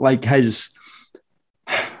recruitment, like his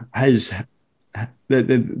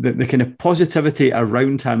the kind of positivity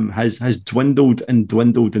around him has dwindled and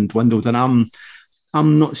dwindled and dwindled. And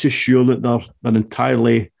I'm not so sure that they're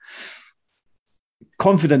entirely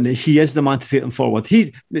confident that he is the man to take them forward.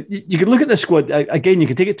 You can look at the squad again. You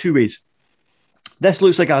can take it two ways. This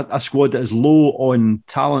looks like a squad that is low on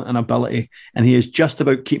talent and ability, and he is just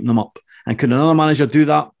about keeping them up. And could another manager do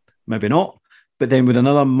that? Maybe not. But then would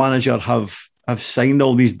another manager have signed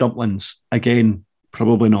all these dumplings? Again,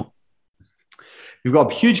 probably not. You've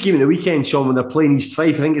got a huge game at the weekend, Sean, when they're playing East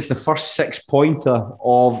Fife. I think it's the first 6-pointer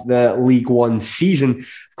of the League One season.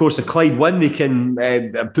 Of course, if Clyde win, they can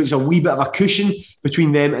puts a wee bit of a cushion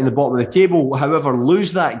between them and the bottom of the table. However,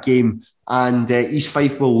 lose that game and East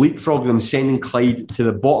Fife will leapfrog them, sending Clyde to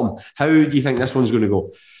the bottom. How do you think this one's going to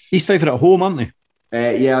go? East Fife are at home, aren't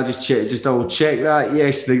they? Yeah, I'll just double check that.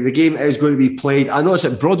 Yes, the game is going to be played. I know it's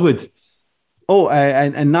at Broadwood. Oh,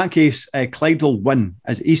 and in that case, Clyde will win,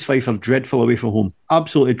 as East Fife are dreadful away from home.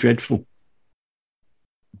 Absolutely dreadful.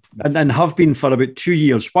 and have been for about 2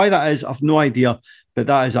 years. Why that is, I've no idea, but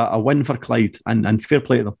that is a win for Clyde, and fair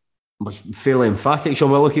play to them. Fairly emphatic,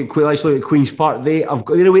 Sean. Let's look at Queen's Park. They're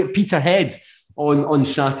away at Peterhead on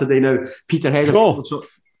Saturday now. Peterhead,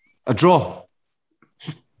 a draw.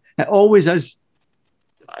 It always is.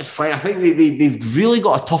 It's fine. I think they've really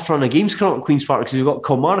got a tough run of games coming up at Queen's Park because they've got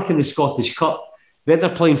Kilmarnock in the Scottish Cup. Then they're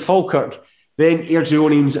playing Falkirk. Then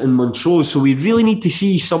Airdrieonians and Montrose. So we really need to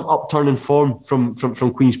see some upturn in form from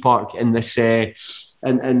Queen's Park in this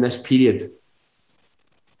in this period.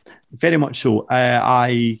 Very much so.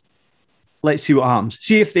 Let's see what happens.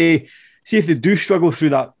 See if they do struggle through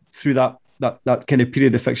that kind of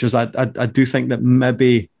period of fixtures. I do think that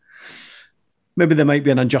maybe there might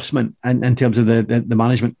be an adjustment in terms of the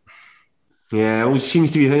management. Yeah, it always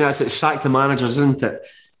seems to be the thing. That's it. Sack the managers, isn't it?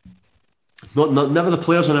 Never the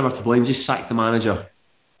players are never to blame. Just sack the manager.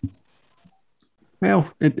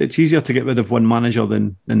 Well, it's easier to get rid of one manager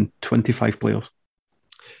than 25 players.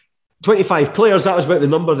 25 players, that was about the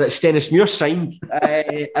number that Stennismuir signed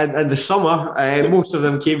in the summer. Most of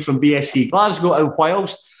them came from BSC Glasgow, and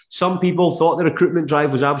whilst some people thought the recruitment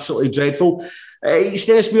drive was absolutely dreadful,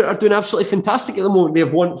 Stennismuir are doing absolutely fantastic at the moment. They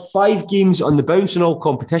have won 5 games on the bounce in all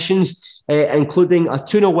competitions, including a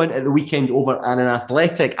 2-0 win at the weekend over Annan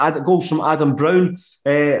Athletic. Goals from Adam Brown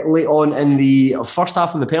late on in the first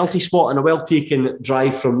half in the penalty spot, and a well-taken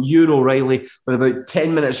drive from Ewan O'Reilly with about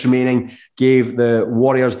 10 minutes remaining gave the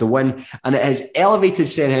Warriors the win. And it has elevated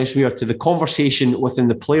Stennismuir to the conversation within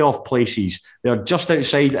the playoff places. They're just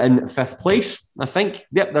outside in 5th place, I think.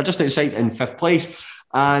 Yep, they're just outside in 5th place.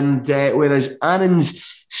 And whereas Annan's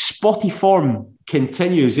spotty form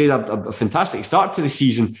continues, they had a fantastic start to the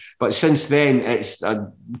season, but since then it's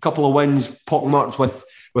a couple of wins pockmarked with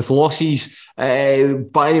losses. But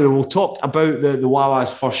anyway, we'll talk about the Wawas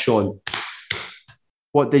first, Sean.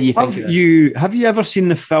 What did you think? Have you ever seen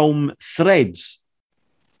the film Threads?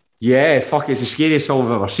 Yeah, fuck, it's the scariest film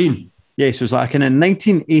I've ever seen. Yeah, so it's like in a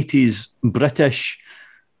 1980s British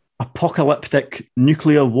apocalyptic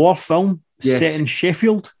nuclear war film. Yes. Set in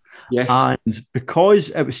Sheffield. Yes. And because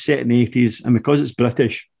it was set in the 80s and because it's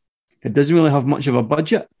British, it doesn't really have much of a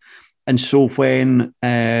budget. And so when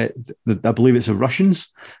I believe it's the Russians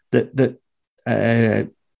that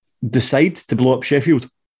decide to blow up Sheffield,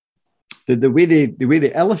 the way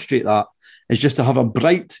they illustrate that is just to have a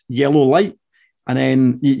bright yellow light, and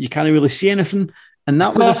then you can't really see anything. And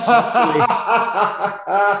that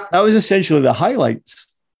was essentially the highlights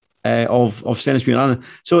of Stennismuir.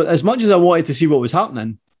 So as much as I wanted to see what was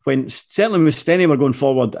happening, certainly when Stenny were going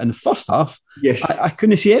forward in the first half, yes, I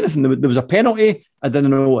couldn't see anything. There was a penalty. I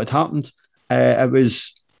didn't know what had happened.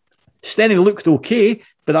 Stenny looked okay,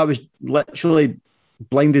 but I was literally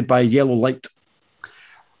blinded by yellow light.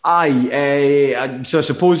 Aye, so I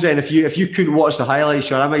suppose then if you couldn't watch the highlights,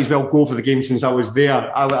 Sean, I might as well go for the game since I was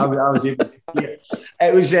there. I was able to see it.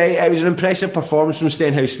 It was an impressive performance from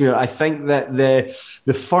Stenhousemuir. I think that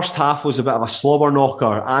the first half was a bit of a slobber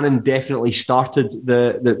knocker. Annan definitely started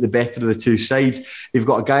the better of the two sides. They've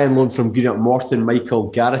got a guy on loan from Greenock Morton, Michael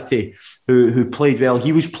Garrity, who played well.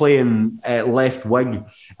 He was playing left wing,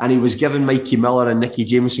 and he was giving Mikey Miller and Nicky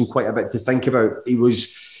Jameson quite a bit to think about. He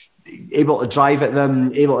was able to drive at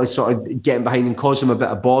them, able to sort of get in behind and cause them a bit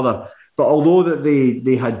of bother. But although that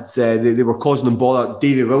they were causing them bother,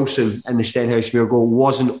 Davy Wilson in the Stenhousemuir goal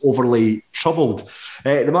wasn't overly troubled.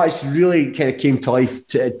 The match really kind of came to life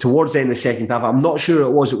towards the end of the second half. I'm not sure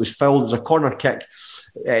it was fouled. It was a corner kick.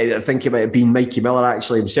 I think it might have been Mikey Miller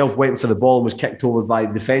actually himself went for the ball and was kicked over by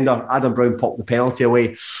the defender. Adam Brown popped the penalty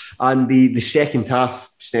away. And the second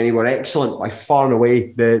half, Stenny were excellent, by far and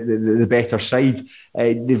away the better side.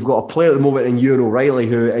 They've got a player at the moment in Ewan O'Reilly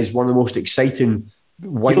who is one of the most exciting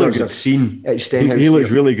wingers I've seen at Stenhouse. He looks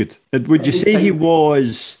really good. Would you say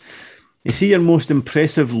is he your most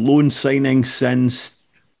impressive loan signing since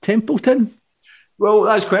Templeton? Well,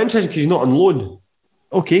 that's quite interesting because he's not on loan.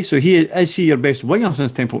 Okay, so is he your best winger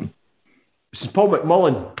since Templeton? This is Paul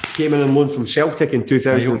McMullen. Came in on loan from Celtic in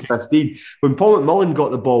 2015. Okay. When Paul McMullen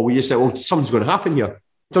got the ball, we just said, well, something's going to happen here.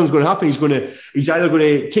 Something's going to happen. He's either going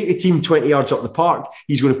to take the team 20 yards up the park,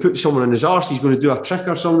 he's going to put someone on his arse, he's going to do a trick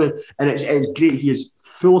or something, and it's great. He is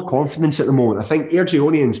full of confidence at the moment. I think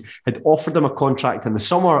Airdrieonians had offered him a contract in the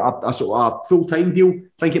summer, a full-time deal,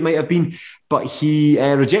 I think it might have been, but he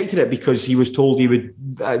rejected it because he was told he would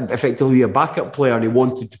effectively be a backup player and he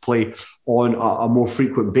wanted to play on a more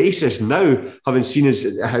frequent basis. Now, having seen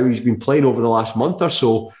how he's been playing over the last month or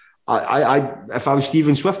so, If I was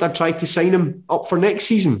Stephen Swift, I'd try to sign him up for next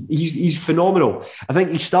season. He's phenomenal. I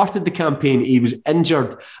think he started the campaign, he was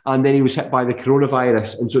injured, and then he was hit by the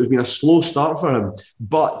coronavirus, and so it's been a slow start for him.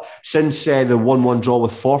 But since the 1-1 draw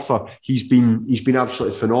with Forfar, he's been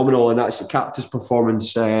absolutely phenomenal, and that's capped his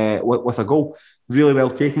performance with a goal. Really well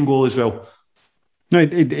taken goal as well. No,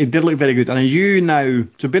 it did look very good. And you now,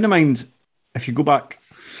 so bear in mind, if you go back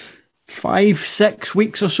 5-6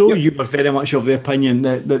 weeks or so, you were very much of the opinion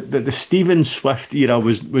that the Stephen Swift era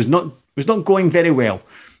was not going very well.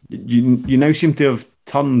 You now seem to have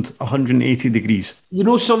turned 180 degrees. You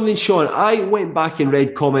know something, Sean? I went back and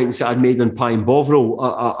read comments that I'd made on Pine Bovril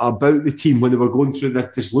about the team when they were going through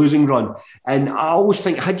this losing run. And I always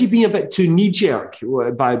think, had you been a bit too knee-jerk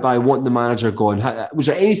by wanting the manager gone? Was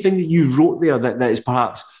there anything that you wrote there that is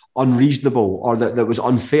perhaps unreasonable or that was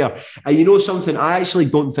unfair? And you know something, I actually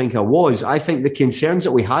don't think I was. I think the concerns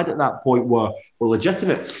that we had at that point were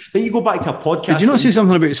legitimate. Then you go back to a podcast. Did you not say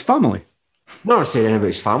something about his family? No, I said anything about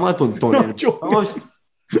his family. I don't I'm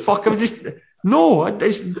just no.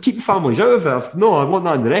 Keep families out of it. No, I want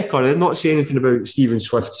that on the record. I did not say anything about Stephen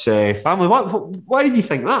Swift's family. Why did you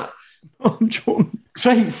think that? I'm joking.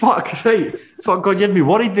 Right, fuck. God, you had me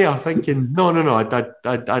worried there, thinking, no.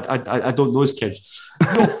 I don't know his kids.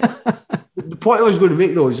 No. The point I was going to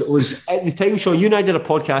make, though, was at the time, Sean, you and I did a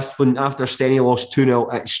podcast after Steny lost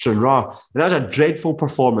 2-0 at Stranraer, and that was a dreadful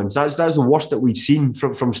performance. That's the worst that we'd seen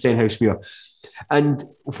from Stenhousemuir. And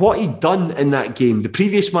what he'd done in that game, the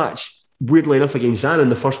previous match, weirdly enough, against Annan,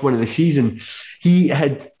 the first one of the season, he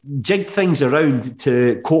had jigged things around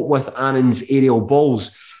to cope with Annan's aerial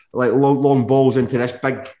balls, like long balls into this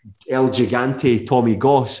big El Gigante Tommy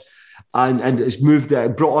Goss, and it's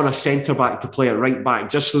brought on a centre back to play at right back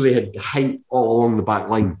just so they had height all along the back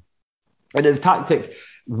line. And the tactic,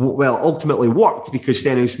 ultimately worked because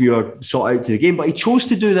Stenhousemuir sought out to the game, but he chose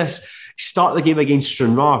to do this, start the game against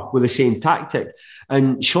Stranraer with the same tactic.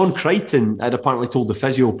 And Sean Crichton had apparently told the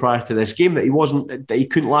physio prior to this game that he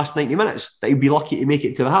couldn't last 90 minutes, that he'd be lucky to make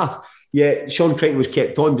it to the half. Yet Sean Crichton was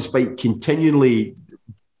kept on despite continually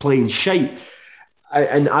playing shite.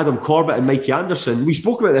 And Adam Corbett and Mikey Anderson, we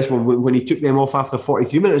spoke about this when he took them off after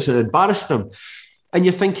 43 minutes and embarrassed them. And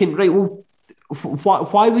you're thinking, right, well,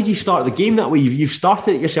 why would you start the game that way? You've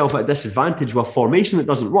started it yourself at a disadvantage with a formation that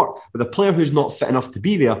doesn't work, with a player who's not fit enough to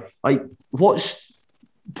be there. Like, what's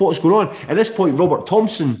going on? At this point, Robert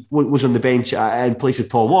Thompson was on the bench in place of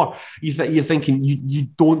Tom Orr. You're thinking, you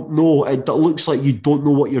don't know. It looks like you don't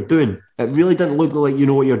know what you're doing. It really didn't look like you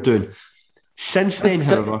know what you're doing. Since then,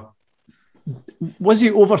 however... Was he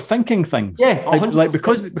overthinking things? Yeah, like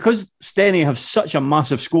because Steny have such a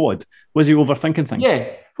massive squad, was he overthinking things?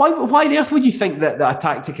 Yeah. Why on earth would you think that a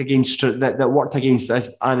tactic against that worked against this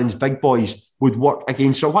Annan's big boys would work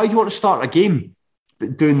against her? Why do you want to start a game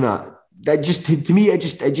doing that? That just, to me, it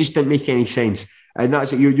just didn't make any sense. And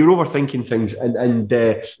that's it. You're overthinking things, and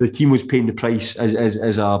the team was paying the price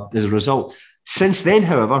as a result. Since then,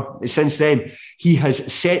 however, he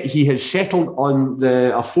has settled on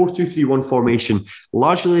a 4-2-3-1 formation.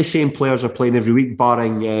 Largely the same players are playing every week,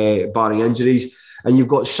 barring injuries. And you've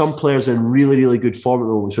got some players in really, really good form at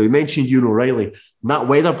the moment. So you mentioned Ewan O'Reilly. Nat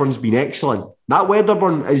Wedderburn's been excellent. Nat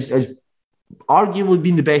Wedderburn is arguably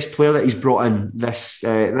been the best player that he's brought in this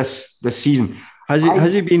season.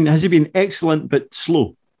 Has he been excellent but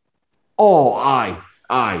slow? Oh, aye.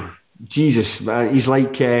 Jesus, man. He's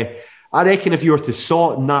like... I reckon if you were to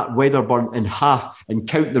saw Nat Wedderburn in half and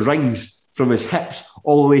count the rings from his hips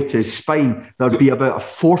all the way to his spine, there'd be about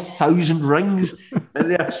 4,000 rings in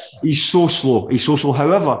there. He's so slow.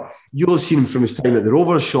 However, you'll have seen him from his time at the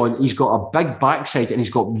Rovers, Sean. He's got a big backside and he's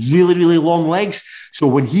got really, really long legs. So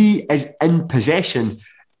when he is in possession,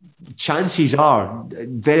 chances are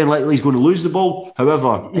very likely he's going to lose the ball.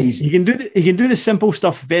 However, he can do the simple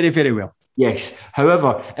stuff very, very well. Yes.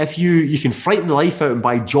 However, if you can frighten the life out of him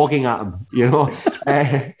by jogging at him, you know,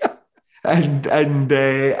 and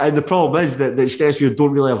the problem is that Stenhousemuir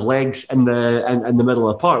don't really have legs in the middle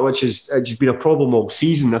of the park, which has been a problem all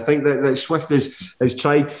season. I think that Swift has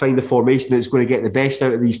tried to find a formation that's going to get the best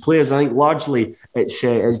out of these players. I think largely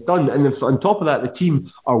it's done. And on top of that, the team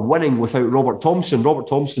are winning without Robert Thompson. Robert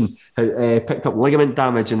Thompson picked up ligament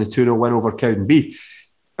damage in the 2-0 win over Cowdenbeath.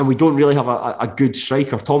 And we don't really have a good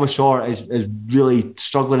striker. Thomas Orr is really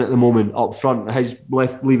struggling at the moment up front. Has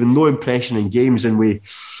leaving no impression in games, and we're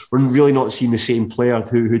really not seeing the same player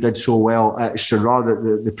who did so well at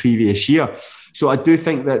Stranraer the previous year. So I do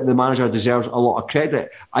think that the manager deserves a lot of credit.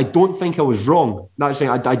 I don't think I was wrong. That's saying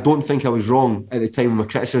I don't think I was wrong at the time, my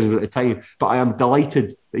criticism at the time, but I am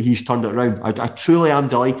delighted that he's turned it around. I truly am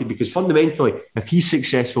delighted, because fundamentally, if he's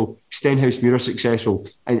successful, Stenhousemuir is successful.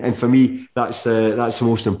 And for me, that's the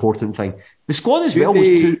most important thing. The squad as well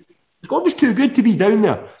was too good to be down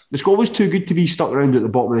there. The squad was too good to be stuck around at the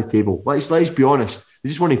bottom of the table. Let's be honest. They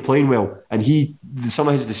just weren't playing well, and some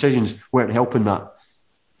of his decisions weren't helping that.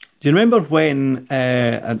 Do you remember when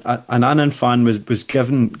an Annan fan was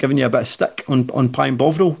giving you a bit of stick on Pine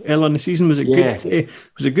Bovril earlier in the season? Was it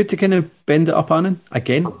good to kind of bend it up Annan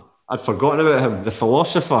again? I'd forgotten about him, the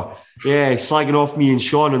philosopher. Yeah, slagging off me and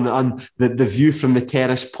Sean on the View from the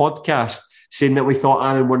Terrace podcast, saying that we thought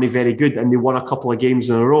Annan weren't very good and they won a couple of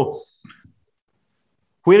games in a row.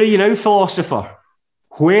 Where are you now, philosopher?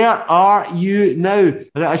 Where are you now?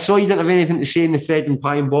 I saw you didn't have anything to say in the thread in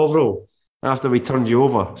Pine Bovril after we turned you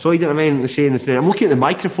over. So you didn't have anything to say in the thread. I'm looking at the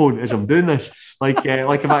microphone as I'm doing this, like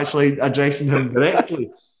I'm actually addressing him directly.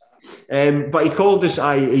 But he called us.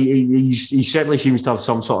 He certainly seems to have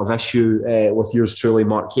some sort of issue with yours truly,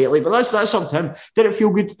 Mark Haley. But that's up to him. Did it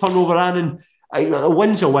feel good to turn over Annan? A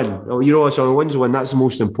win's a win. So a win's a win. That's the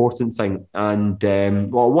most important thing. And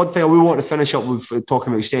one thing we want to finish up with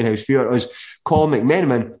talking about Stenhousemuir was Colin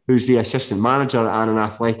McMenamin, who's the assistant manager at Annan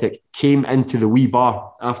Athletic, came into the wee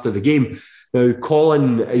bar after the game. Now,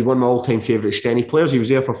 Colin is one of my all-time favourite Stenny players. He was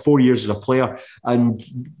there for 4 years as a player and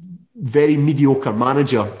very mediocre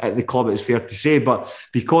manager at the club, it's fair to say, but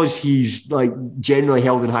because he's like generally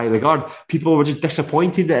held in high regard, people were just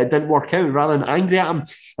disappointed that it didn't work out rather than angry at him.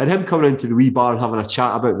 And him coming into the wee bar and having a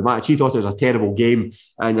chat about the match, he thought it was a terrible game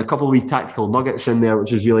and a couple of wee tactical nuggets in there,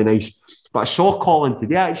 which was really nice. But I saw Colin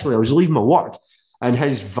today, actually. I was leaving my work and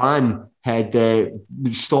his van had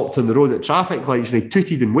stopped on the road at traffic lights and he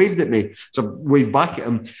tooted and waved at me. So I waved back at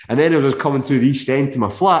him. And then as I was coming through the East End to my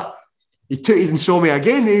flat, he tooted and saw me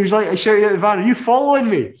again. He was like, I shouted at the van, are you following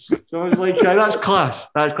me? So I was like, that's class.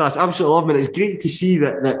 That's class. Absolutely love it. It's great to see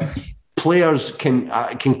that players can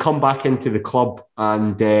come back into the club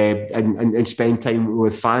and spend time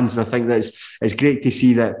with fans. And I think that it's great to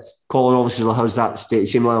see that Colin obviously has that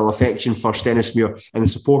same level of affection for Stenhousemuir and the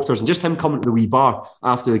supporters. And just him coming to the wee bar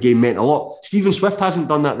after the game meant a lot. Stephen Swift hasn't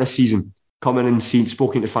done that this season, coming and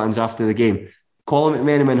spoken to fans after the game. Colin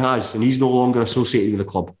McMenamin has, and he's no longer associated with the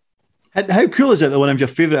club. How cool is it that one of your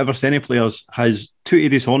favourite ever Stenny players has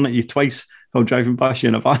tooted his horn at you twice while driving past you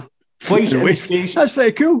in a van? Twice in the space. That's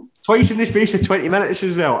pretty cool. Twice in the space of 20 minutes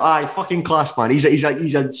as well. Aye, fucking class, man.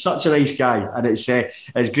 He's such a nice guy, and it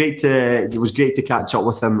was great to catch up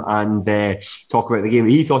with him and talk about the game.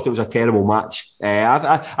 He thought it was a terrible match.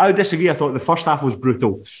 I would disagree. I thought the first half was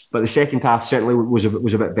brutal, but the second half certainly was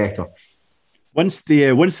a bit better. Once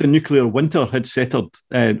the nuclear winter had settled,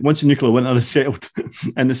 in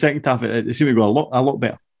the second half, it seemed to go a lot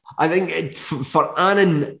better. I think for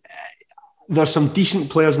Annan, there's some decent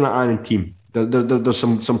players in that Annan team. There's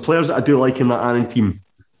some players that I do like in that Annan team.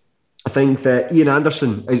 I think that Ian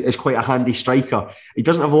Anderson is quite a handy striker. He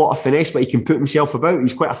doesn't have a lot of finesse, but he can put himself about.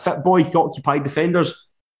 He's quite a fit boy. He occupied defenders.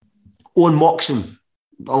 Owen Moxon,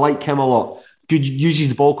 I like him a lot. Good, uses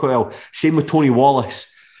the ball quite well. Same with Tony Wallace.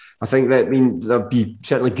 I think that there'll be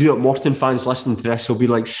certainly Greenock Morton fans listening to this will be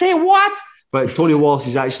like, say what? But Tony Wallace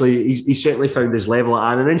is actually, he's certainly found his level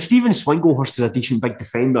at Annan. And then Stephen Swinglehurst is a decent big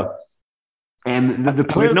defender. The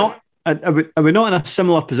player are we not in a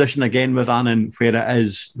similar position again with Annan where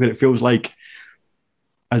it feels like,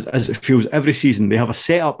 as it feels every season, they have a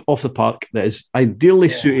setup off the park that is ideally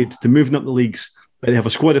suited to moving up the leagues, but they have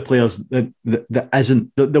a squad of players that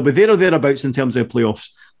isn't. They'll be there or thereabouts in terms of playoffs,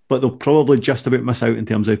 but they'll probably just about miss out in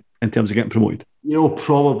terms of getting promoted.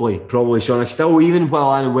 Probably, Sean. I still, even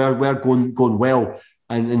while Annan we're going well,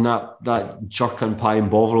 and that Church and Pie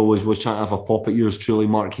and Bovril was trying to have a pop at yours truly,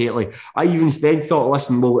 Mark Haley. I even then thought,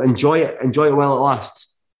 listen, well, enjoy it while it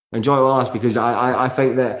lasts. Enjoy it while it lasts, because I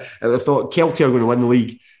think that I thought Kelty are going to win the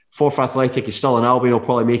league. Forth Athletic is still in Albion. Will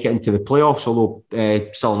probably make it into the playoffs, although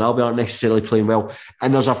still in Albion aren't necessarily playing well.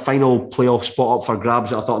 And there's a final playoff spot up for grabs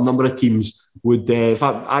that I thought a number of teams would, in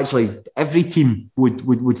fact, actually every team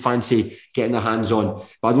would fancy getting their hands on.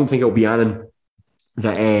 But I don't think it'll be Annan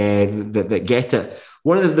that get it.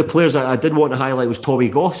 One of the players that I did want to highlight was Tommy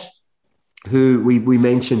Goss, who we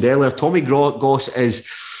mentioned earlier. Tommy Goss is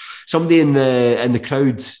somebody in the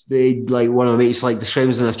crowd, like one of my mates, like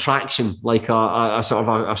describes an attraction, like a sort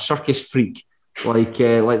of a circus freak, like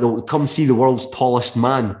they'll come see the world's tallest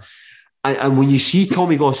man. And when you see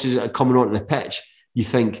Tommy Goss coming onto the pitch, you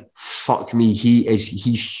think, fuck me,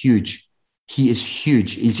 he's huge. he is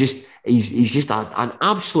huge. He's just an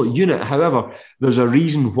absolute unit. However, there's a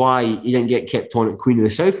reason why he didn't get kept on at Queen of the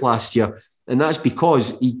South last year, and that's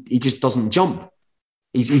because he just doesn't jump.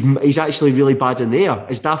 He's actually really bad in the air.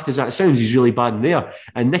 As daft as that sounds, he's really bad in the air.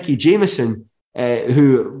 And Nicky Jamieson,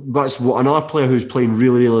 that's another player who's playing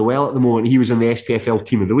really, really well at the moment. He was in the SPFL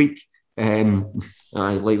Team of the Week.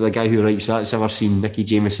 Like the guy who writes that's ever seen Nicky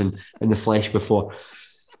Jamieson in the flesh before.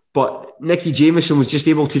 But Nicky Jamieson was just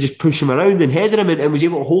able to just push him around and header him and was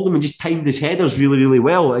able to hold him and just timed his headers really, really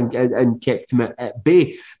well and kept him at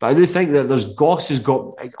bay. But I do think that Goss has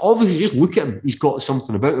got, obviously just look at him, he's got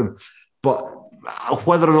something about him. But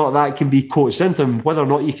whether or not that can be coached into him, whether or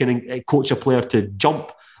not you can coach a player to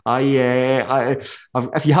jump,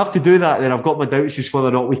 if you have to do that, then I've got my doubts as whether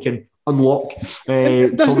or not we can unlock.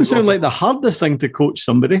 It doesn't sound like the hardest thing to coach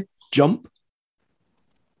somebody. Jump.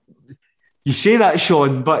 You say that,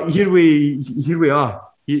 Sean, but here we are.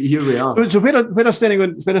 Here we are. So where are Stenny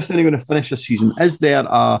going to finish this season? Is there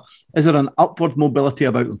an upward mobility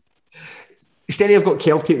about them? Stenny have got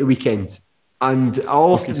Kelty at the weekend, and I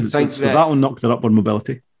often think that will knock their upward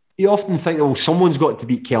mobility. You often think, well, someone's got to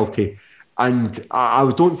beat Kelty, and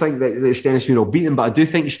I don't think that Stennismere will beat them, but I do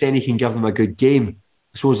think Stenny can give them a good game.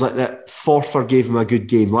 I suppose like that Forfar gave him a good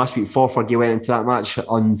game. Last week, Forfar went into that match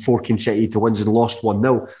on 4 consecutive wins and lost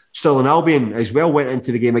 1-0. Stirling Albion as well went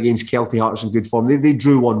into the game against Kelty Hearts in good form. They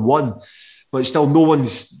drew 1-1. But still,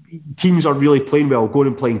 teams are really playing well, going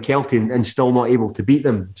and playing Kelty and still not able to beat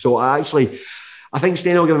them. So I think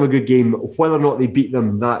Stenny will give them a good game. Whether or not they beat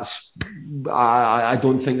them, I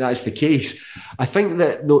don't think that's the case. I think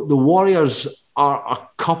that the Warriors are a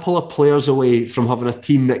couple of players away from having a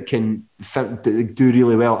team that can do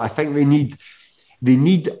really well. I think they need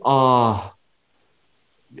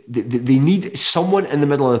someone in the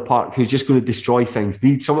middle of the park who's just going to destroy things.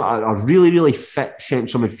 They need someone, a really, really fit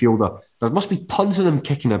central midfielder. There must be tons of them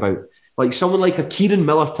kicking about. Like someone like a Kieran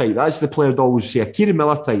Miller type. That's the player I'd always say. A Kieran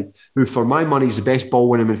Miller type, who for my money is the best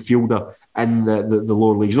ball-winning midfielder in the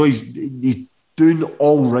lower leagues. No, he's doing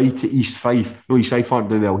all right at East Fife. No, East Fife aren't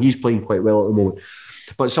doing well. He's playing quite well at the moment.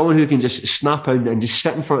 But someone who can just snap out and just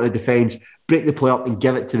sit in front of the defence, break the play up and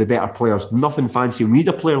give it to the better players. Nothing fancy. We need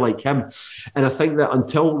a player like him. And I think that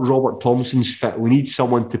until Robert Thompson's fit, we need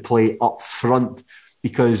someone to play up front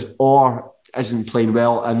because Orr isn't playing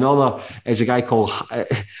well. Another is a guy called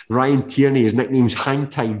Ryan Tierney. His nickname's Hang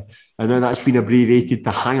Time. I know that's been abbreviated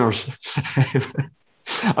to Hangers.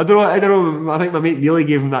 I don't know. I think my mate Neely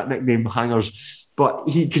gave him that nickname, Hangers. But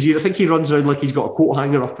I think he runs around like he's got a coat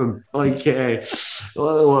hanger up him, like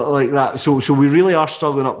that. So we really are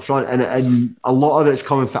struggling up front, and a lot of it's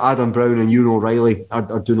coming for Adam Brown and Ewan O'Reilly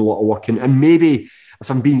are doing a lot of work. And maybe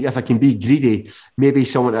if I can be greedy, maybe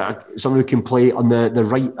someone who can play on the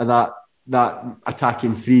right of that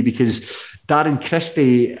attacking three, because Darren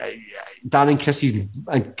Christie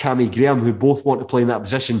and Cammy Graham, who both want to play in that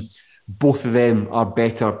position, both of them are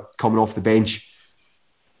better coming off the bench.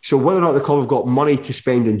 So whether or not the club have got money to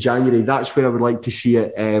spend in January, that's where I would like to see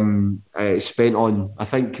it spent on. I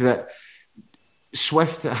think that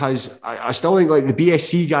Swift has, I still think like the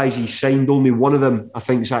BSC guys he signed, only one of them I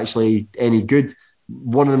think is actually any good.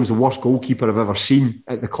 One of them is the worst goalkeeper I've ever seen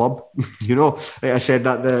at the club. You know, like I said,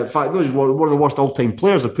 that the fact that he's one of the worst all-time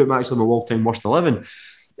players. I've put him actually on the all-time worst 11.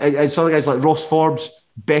 And some guys like Ross Forbes,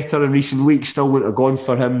 better in recent weeks, still wouldn't have gone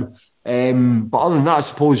for him. But other than that, I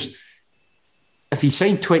suppose if he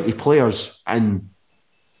signed 20 players and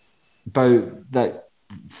about that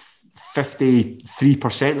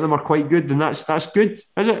 53% of them are quite good, then that's good,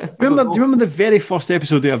 is it? Do you remember the very first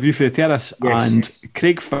episode of A View for the Terrace? Yes. And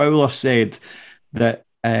Craig Fowler said that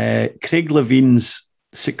Craig Levine's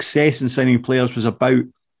success in signing players was about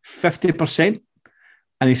 50%.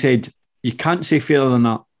 And he said, you can't say fairer than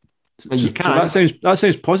that. And you can. So that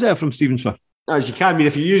sounds positive from Stephen Swift. As you can. I mean,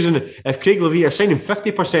 if Craig Levine, if signing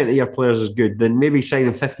 50% of your players is good, then maybe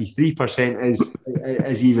signing 53%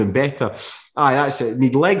 is even better. That's it.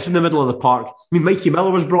 Need legs in the middle of the park. I mean, Mikey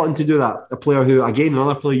Miller was brought in to do that. A player who, again,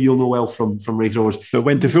 another player you'll know well from Raith Rovers. But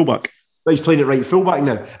went to fullback. But he's playing at right fullback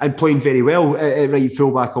now and playing very well at right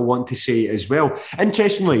fullback, I want to say as well.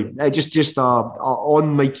 Interestingly, just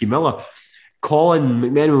on Mikey Miller, Colin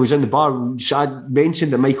McMenamin was in the bar. I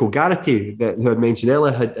mentioned that Michael Garrity, who I mentioned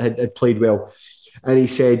earlier, had played well. And he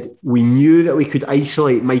said, we knew that we could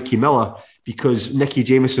isolate Mikey Miller because Nicky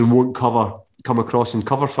Jamieson won't come across and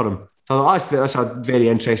cover for him. So I think that's a very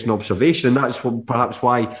interesting observation. And that's perhaps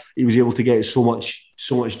why he was able to get so much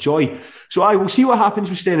joy. So I will see what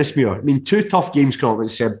happens with Stennismere. I mean, 2 tough games coming up.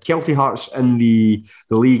 It's Kelty Hearts in the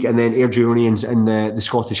league and then Airdrie Unions in the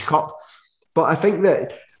Scottish Cup. But I think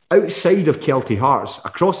that outside of Kelty Hearts,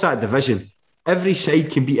 across that division, every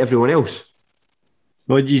side can beat everyone else.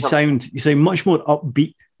 Well, you sound much more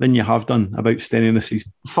upbeat than you have done about Steny this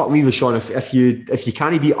season. Fuck me with Sean. If you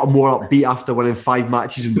can't be more upbeat after winning 5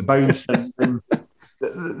 matches in the bounce,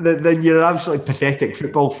 then you're an absolutely pathetic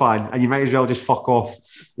football fan, and you might as well just fuck off.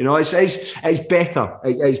 You know, it's better.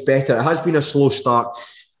 It's better. It has been a slow start,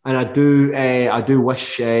 and I do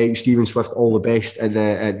wish Stephen Swift all the best at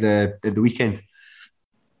the weekend.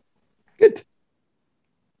 Good.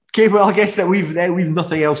 Okay, well, I guess that we've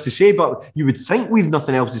nothing else to say, but you would think we've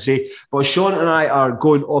nothing else to say. But Sean and I are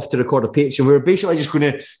going off to record a Patreon. We're basically just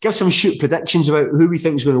going to give some shoot predictions about who we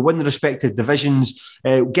think is going to win the respective divisions,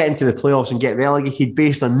 get into the playoffs and get relegated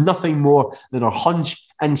based on nothing more than our hunch,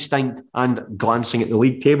 instinct and glancing at the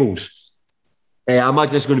league tables. I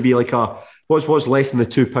imagine it's going to be like what's less than the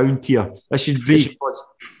 £2 tier. This should be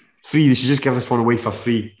free. They should just give this one away for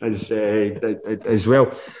free as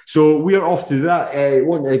well. So we're off to that. I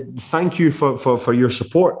want to thank you for your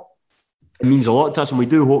support. It means a lot to us, and we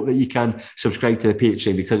do hope that you can subscribe to the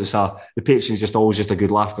Patreon, because the Patreon is just always just a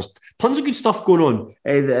good laugh. There's tons of good stuff going on.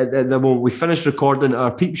 The moment we finished recording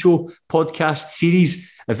our Peep Show podcast series,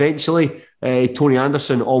 eventually, Tony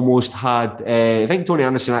Anderson almost had. I think Tony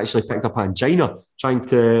Anderson actually picked up angina trying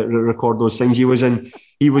to record those things. He was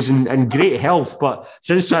in great health, but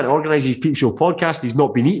since trying to organise his Peep Show podcast, he's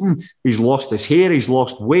not been eating. He's lost his hair. He's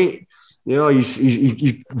lost weight. You know,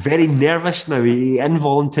 he's very nervous now. He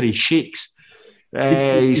involuntary shakes.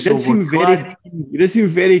 He did seem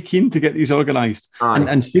very keen to get these organised,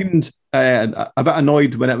 and seemed a bit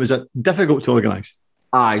annoyed when it was difficult to organise.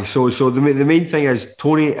 Aye, so the main thing is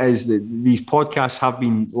these podcasts have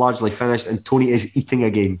been largely finished, and Tony is eating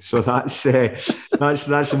again. So that's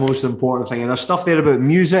the most important thing. And there's stuff there about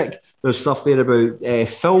music. There's stuff there about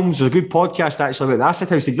films. There's a good podcast actually about the Acid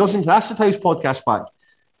House. Did you listen to the Acid House podcast back?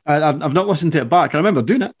 I've not listened to it back. I remember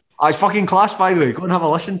doing it. It's fucking class, by the way. Go and have a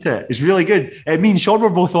listen to it. It's really good. Me and Sean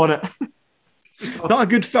were both on it. Not a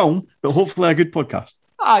good film, but hopefully a good podcast.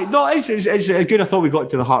 No, it's good. I thought we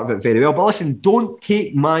got to the heart of it very well. But listen, don't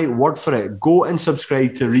take my word for it. Go and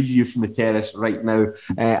subscribe to Review from the Terrace right now.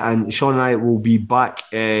 And Sean and I will be back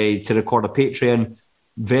to record a Patreon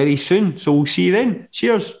very soon. So we'll see you then.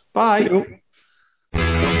 Cheers. Bye.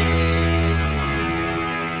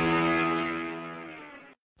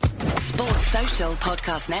 Sports Social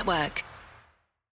Podcast Network.